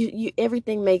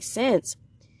 everything makes sense.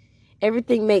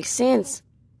 Everything makes sense.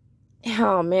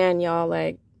 Oh man, y'all,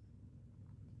 like,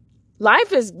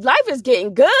 life is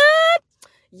getting good.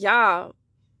 Y'all.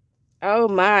 Oh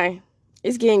my.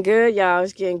 It's getting good, y'all.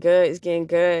 It's getting good. It's getting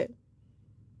good.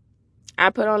 I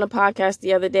put on a podcast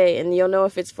the other day, and you'll know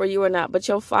if it's for you or not, but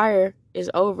your fire is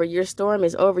over. Your storm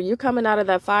is over. You're coming out of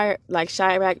that fire like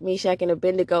Shadrach, Meshach, and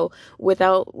Abednego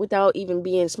without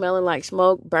even smelling like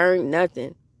smoke, burn,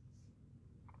 nothing.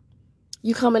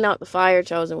 You coming out the fire,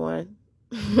 chosen one.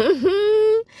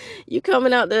 You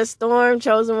coming out the storm,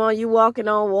 chosen one. You walking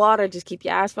on water. Just keep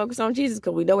your eyes focused on Jesus,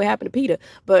 because we know what happened to Peter.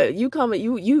 But you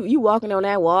walking on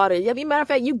that water. As a matter of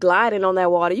fact, you gliding on that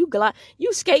water.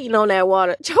 You skating on that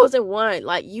water. Chosen one,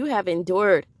 like, you have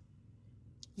endured.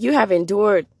 You have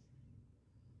endured.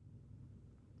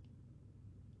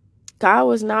 God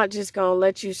was not just gonna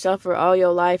let you suffer all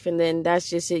your life and then that's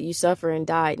just it. You suffer and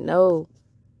die. No.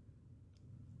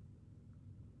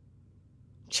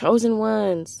 Chosen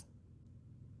ones.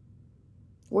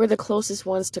 We're the closest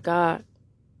ones to God.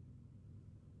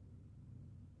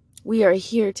 We are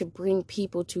here to bring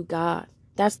people to God.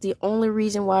 That's the only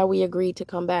reason why we agreed to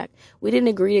come back. We didn't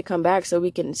agree to come back so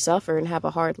we can suffer and have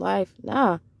a hard life.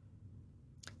 Nah.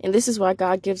 And this is why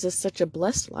God gives us such a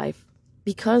blessed life,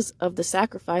 because of the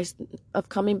sacrifice of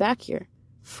coming back here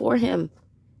for him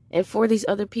and for these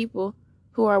other people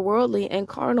who are worldly and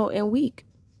carnal and weak.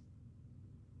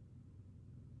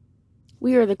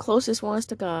 We are the closest ones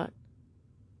to God.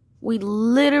 We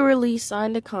literally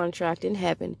signed a contract in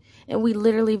heaven, and we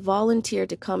literally volunteered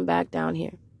to come back down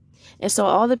here. And so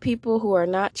all the people who are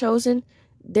not chosen,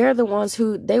 they're the ones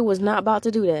who, they was not about to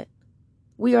do that.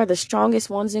 We are the strongest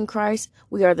ones in Christ.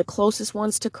 We are the closest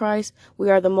ones to Christ.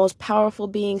 We are the most powerful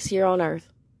beings here on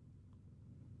earth.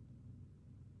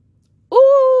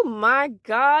 Ooh! Oh my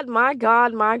God, my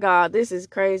God, my God. This is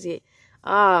crazy.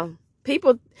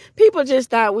 People just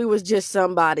thought we was just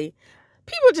somebody.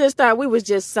 People just thought we was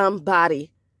just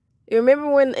somebody. You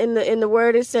remember when in the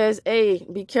word it says, hey,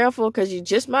 be careful because you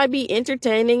just might be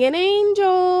entertaining an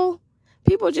angel.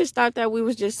 People just thought that we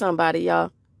was just somebody,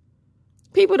 y'all.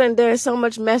 People done did so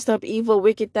much messed up, evil,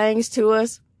 wicked things to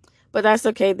us. But that's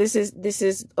okay. This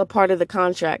is a part of the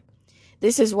contract.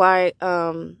 This is why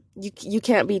you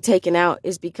can't be taken out,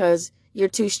 is because you're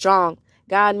too strong.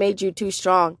 God made you too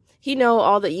strong. He know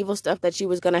all the evil stuff that you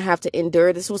was going to have to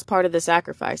endure. This was part of the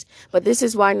sacrifice. But this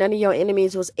is why none of your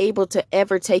enemies was able to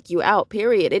ever take you out,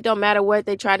 period. It don't matter what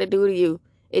they try to do to you.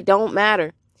 It don't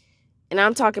matter. And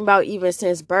I'm talking about even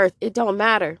since birth. It don't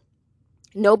matter.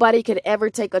 Nobody could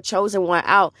ever take a chosen one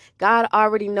out. God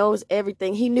already knows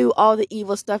everything. He knew all the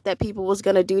evil stuff that people was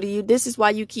going to do to you. This is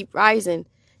why you keep rising.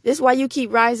 This is why you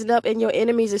keep rising up and your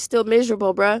enemies is still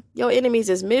miserable, bruh. Your enemies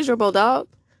is miserable, dog.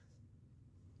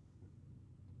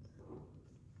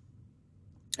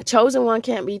 A chosen one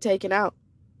can't be taken out.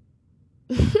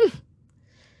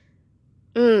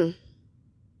 The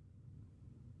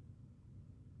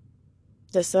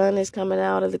sun is coming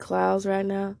out of the clouds right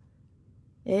now.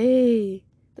 Hey,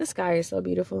 the sky is so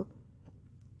beautiful.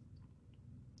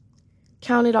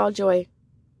 Count it all joy,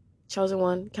 chosen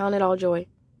one. Count it all joy.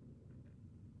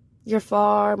 You're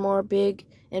far more big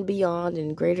and beyond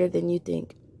and greater than you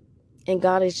think. And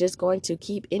God is just going to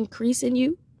keep increasing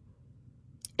you,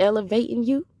 elevating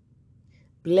you,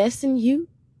 blessing you.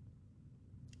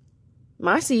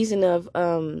 My season of,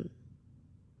 I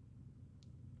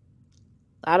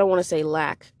don't want to say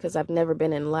lack, because I've never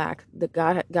been in lack.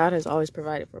 God has always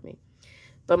provided for me.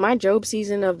 But my Job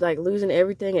season of like losing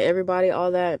everything and everybody, all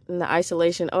that, and the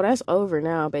isolation, oh, that's over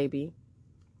now, baby.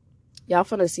 Y'all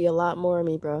finna see a lot more of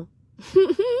me, bro.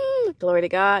 Glory to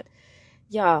God.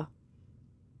 Y'all.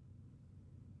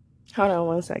 Hold on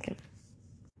one second.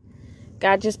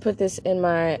 God just put this in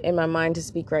my mind to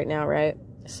speak right now, right?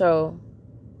 So,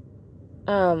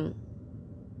 when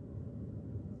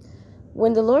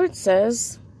the Lord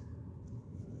says,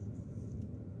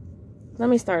 let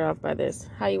me start off by this.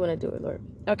 How you want to do it, Lord?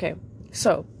 Okay.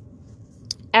 So,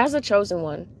 as a chosen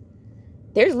one,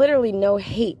 there's literally no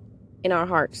hate in our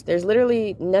hearts. There's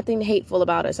literally nothing hateful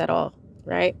about us at all,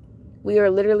 right? We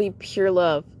are literally pure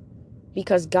love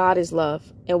because God is love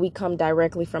and we come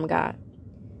directly from God.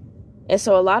 And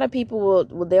so a lot of people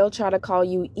they'll try to call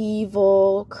you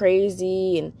evil,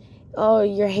 crazy, and oh,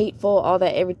 you're hateful, all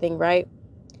that, everything, right?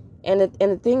 And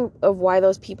the thing of why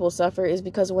those people suffer is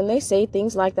because when they say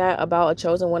things like that about a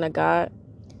chosen one of God,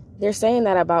 they're saying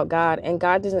that about God, and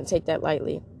God doesn't take that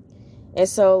lightly. And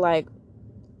so like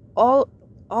all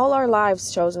our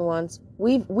lives, chosen ones,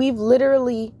 we've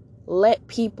literally let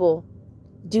people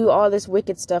do all this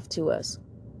wicked stuff to us.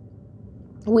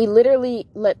 We literally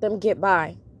let them get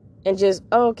by and just,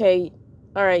 oh, okay,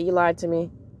 all right, you lied to me.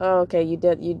 Oh, okay, you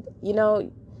did, you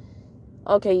know,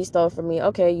 okay, you stole from me.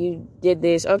 Okay, you did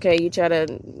this. Okay, you try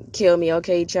to kill me.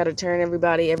 Okay, you try to turn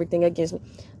everything against me.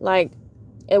 Like,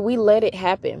 and we let it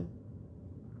happen.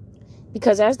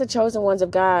 Because as the chosen ones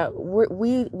of God,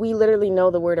 we literally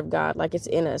know the word of God. Like, it's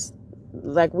in us.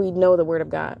 Like, we know the word of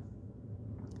God.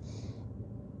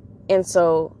 And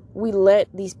so we let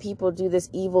these people do this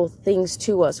evil things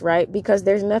to us, right? Because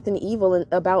there's nothing evil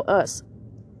about us.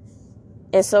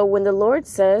 And so when the Lord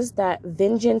says that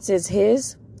vengeance is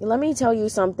his, let me tell you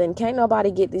something. Can't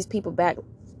nobody get these people back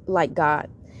like God.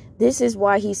 This is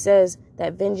why he says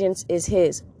that vengeance is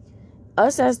his.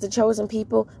 Us as the chosen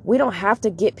people, we don't have to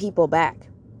get people back.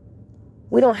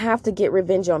 We don't have to get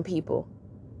revenge on people.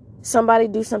 Somebody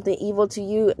do something evil to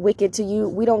you, wicked to you,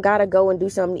 we don't got to go and do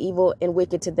something evil and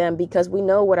wicked to them, because we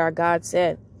know what our God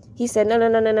said. He said,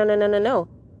 no.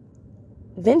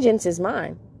 Vengeance is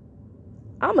mine.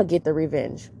 I'm going to get the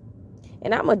revenge.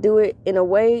 And I'm going to do it in a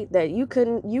way that you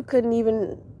couldn't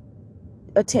even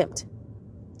attempt.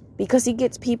 Because he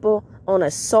gets people on a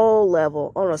soul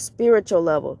level, on a spiritual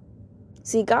level.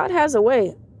 See, God has a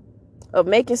way of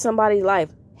making somebody's life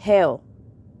hell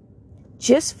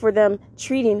just for them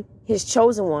treating his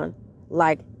chosen one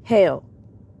like hell.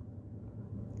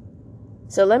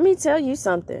 So let me tell you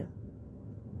something.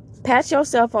 Pat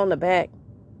yourself on the back,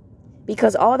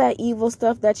 because all that evil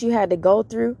stuff that you had to go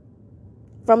through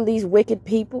from these wicked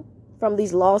people, from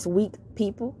these lost, weak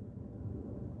people,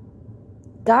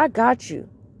 God got you.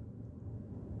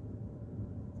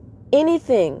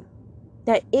 Anything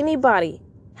that anybody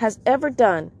has ever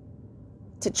done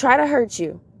to try to hurt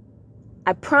you,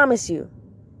 I promise you,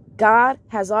 God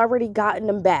has already gotten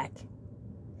them back.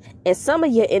 And some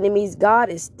of your enemies, God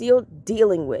is still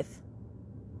dealing with.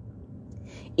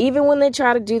 Even when they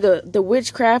try to do the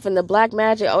witchcraft and the black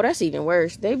magic, oh, that's even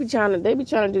worse. They be trying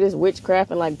to do this witchcraft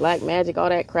and like black magic, all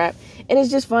that crap. And it's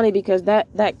just funny because that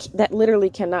literally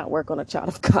cannot work on a child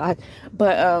of God.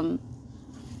 But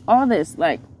all this,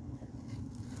 like,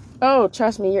 oh,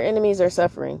 trust me, your enemies are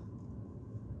suffering.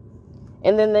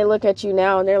 And then they look at you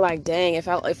now and they're like, dang, if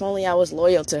only I was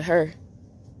loyal to her.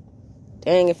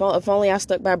 Dang, if only I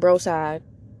stuck by bro's side.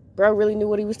 Bro really knew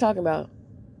what he was talking about.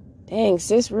 Dang,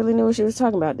 sis really knew what she was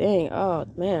talking about. Dang, oh,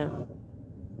 man.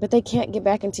 But they can't get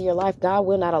back into your life. God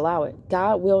will not allow it.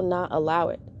 God will not allow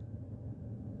it.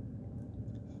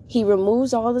 He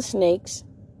removes all the snakes.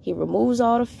 He removes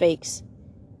all the fakes.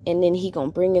 And then he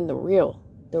gonna bring in the real.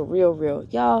 The real.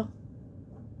 Y'all,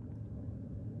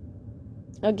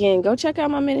 again, go check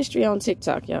out my ministry on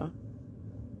TikTok, y'all.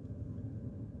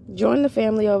 Join the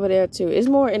family over there, too. It's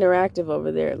more interactive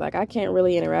over there. Like, I can't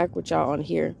really interact with y'all on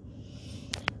here.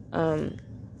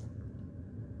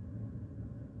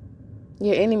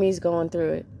 Your enemy's going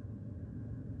through it.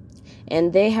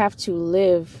 And they have to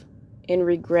live in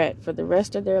regret for the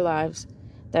rest of their lives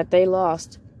that they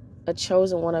lost a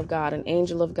chosen one of God, an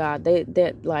angel of God.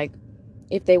 That like,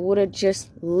 if they would have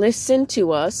just listened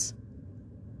to us,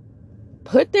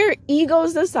 put their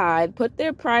egos aside, put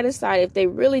their pride aside, if they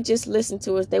really just listened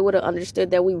to us, they would have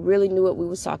understood that we really knew what we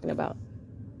was talking about.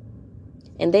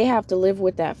 And they have to live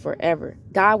with that forever.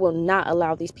 God will not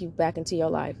allow these people back into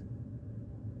your life.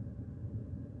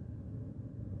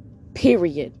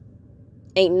 Period.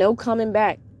 Ain't no coming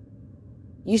back.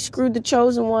 You screwed the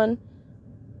chosen one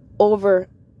over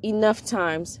enough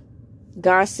times.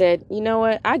 God said, you know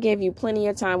what? I gave you plenty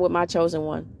of time with my chosen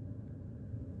one.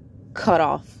 Cut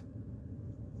off.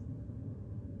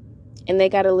 And they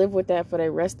got to live with that for the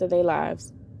rest of their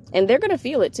lives. And they're going to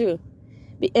feel it too.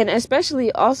 And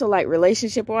especially also like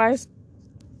relationship wise,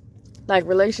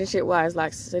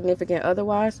 like significant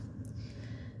otherwise.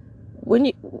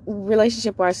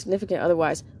 Significant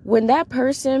otherwise, when that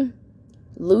person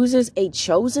loses a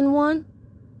chosen one,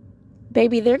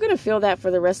 baby, they're going to feel that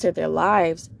for the rest of their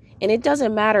lives. And it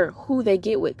doesn't matter who they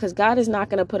get with, because God is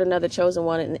not going to put another chosen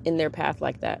one in their path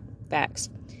like that. Facts.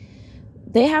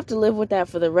 They have to live with that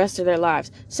for the rest of their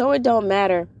lives. So it don't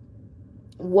matter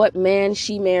what man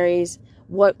she marries,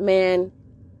 it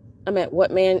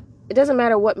doesn't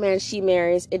matter what man she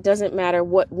marries. It doesn't matter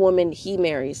what woman he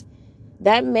marries.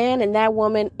 That man and that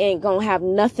woman ain't gonna have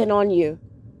nothing on you.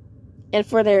 And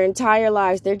for their entire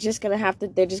lives, they're just gonna have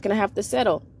to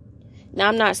settle. Now,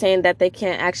 I'm not saying that they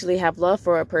can't actually have love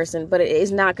for a person, but it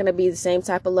is not gonna be the same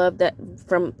type of love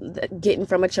getting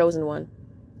from a chosen one.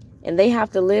 And they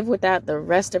have to live with that the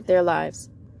rest of their lives.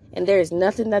 And there is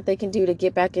nothing that they can do to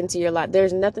get back into your life.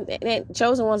 There's nothing.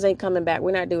 Chosen ones ain't coming back.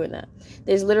 We're not doing that.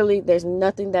 There's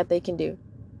nothing that they can do.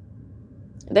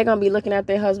 They're going to be looking at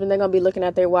their husband. They're going to be looking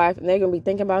at their wife. And they're going to be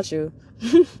thinking about you.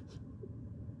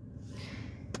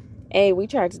 Hey, we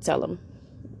tried to tell them.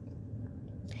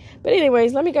 But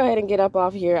anyways, let me go ahead and get up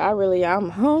off here.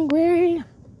 I'm hungry.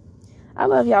 I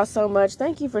love y'all so much.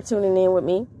 Thank you for tuning in with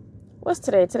me. What's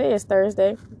today? Today is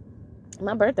Thursday.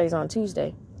 My birthday's on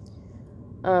Tuesday.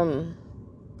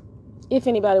 If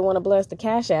anybody want to bless the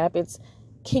Cash App, it's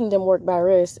Kingdom Work by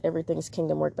Riz. Everything's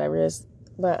Kingdom Work by Riz.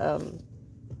 But,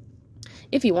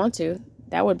 if you want to,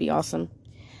 that would be awesome.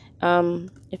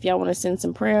 If y'all want to send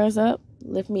some prayers up,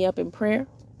 lift me up in prayer,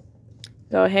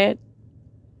 go ahead.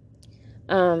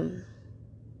 Man,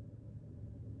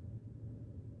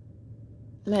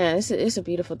 it's a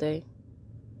beautiful day.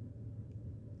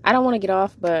 I don't want to get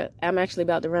off, but I'm actually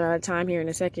about to run out of time here in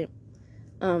a second,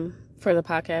 for the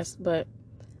podcast, but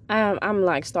I'm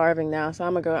like starving now. So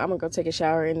I'm gonna go take a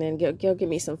shower and then go get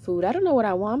me some food. I don't know what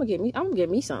I want. I'm gonna get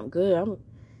me something good.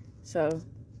 So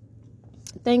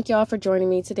thank y'all for joining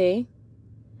me today.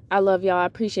 I love y'all. I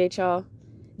appreciate y'all.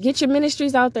 Get your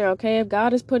ministries out there, okay? If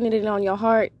God is putting it on your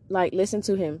heart, like, listen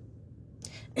to him.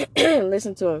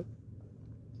 Listen to him.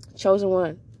 Chosen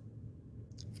one.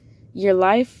 Your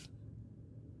life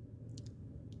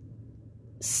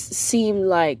seemed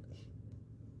like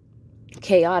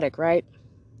chaotic, right?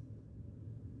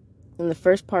 In the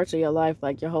first parts of your life,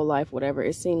 like your whole life, whatever,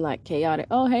 it seemed like chaotic.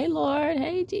 Oh, hey, Lord.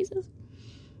 Hey, Jesus.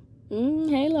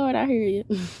 Hey, Lord, I hear you.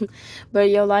 But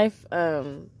your life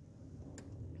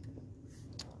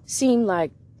seemed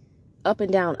like up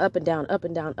and down, up and down, up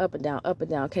and down, up and down, up and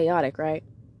down, chaotic, right?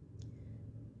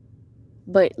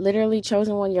 But literally,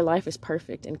 chosen one, your life is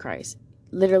perfect in Christ.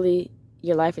 Literally,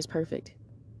 your life is perfect.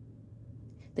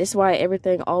 This is why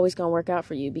everything always gonna work out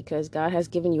for you, because God has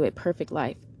given you a perfect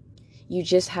life. You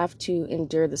just have to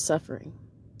endure the suffering,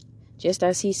 just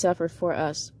as he suffered for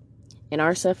us. And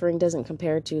our suffering doesn't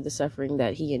compare to the suffering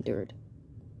that he endured.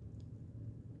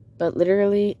 But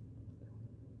literally,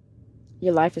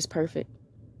 your life is perfect.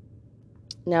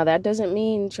 Now, that doesn't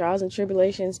mean trials and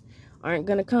tribulations aren't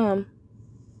going to come,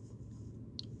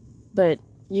 but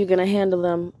you're going to handle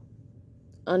them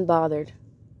unbothered.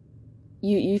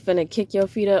 You finna kick your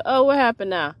feet up. Oh, what happened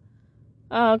now?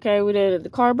 Oh, okay, the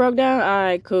car broke down. All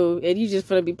right, cool. And you just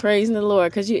finna be praising the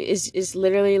Lord, because it's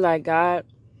literally like God.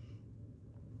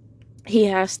 He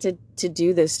has to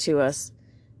do this to us.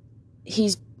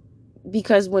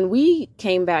 Because when we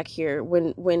came back here,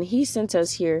 when He sent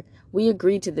us here, we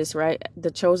agreed to this, right? The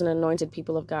chosen, anointed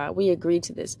people of God. We agreed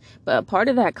to this. But a part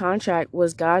of that contract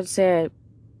was God said,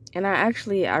 and I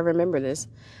remember this,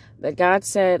 that God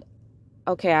said,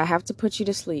 okay, I have to put you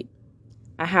to sleep.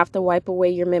 I have to wipe away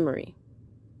your memory.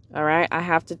 All right? I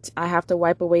have to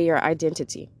wipe away your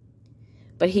identity.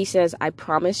 But He says, I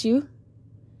promise you,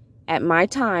 at my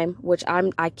time, which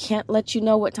I can't let you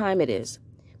know what time it is,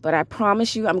 but I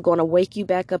promise you, I'm going to wake you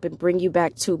back up and bring you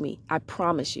back to me. I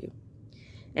promise you.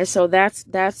 And so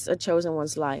that's a chosen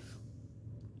one's life.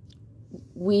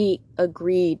 We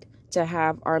agreed to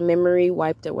have our memory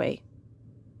wiped away.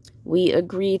 We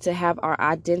agreed to have our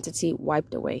identity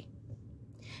wiped away.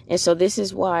 And so this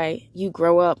is why you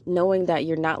grow up knowing that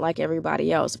you're not like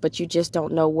everybody else, but you just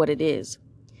don't know what it is,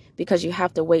 because you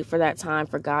have to wait for that time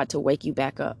for God to wake you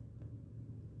back up.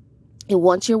 And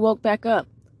once you're woke back up,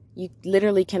 you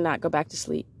literally cannot go back to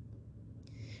sleep.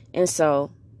 And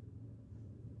so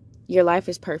your life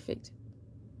is perfect.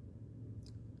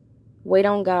 Wait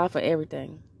on God for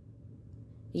everything.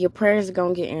 Your prayers are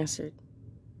going to get answered.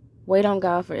 Wait on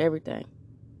God for everything.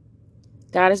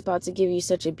 God is about to give you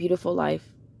such a beautiful life.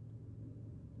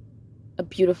 A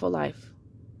beautiful life.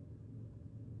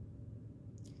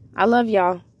 I love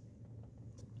y'all.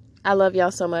 I love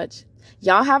y'all so much.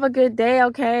 Y'all have a good day,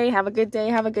 okay? Have a good day.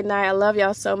 Have a good night. I love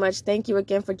y'all so much. Thank you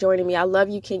again for joining me. I love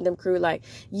you, Kingdom Crew. Like,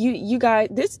 you guys,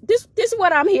 this is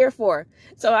what I'm here for.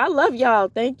 So I love y'all.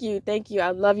 Thank you. Thank you.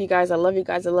 I love you guys. I love you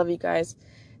guys. I love you guys.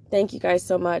 Thank you guys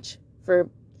so much for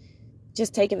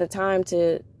just taking the time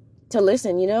to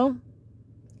listen, you know?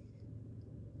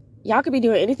 Y'all could be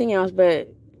doing anything else, but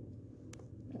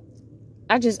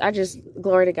I just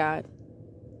glory to God.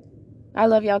 I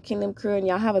love y'all, Kingdom Crew, and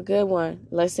y'all have a good one.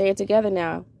 Let's say it together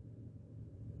now.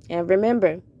 And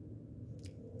remember,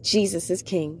 Jesus is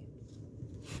King.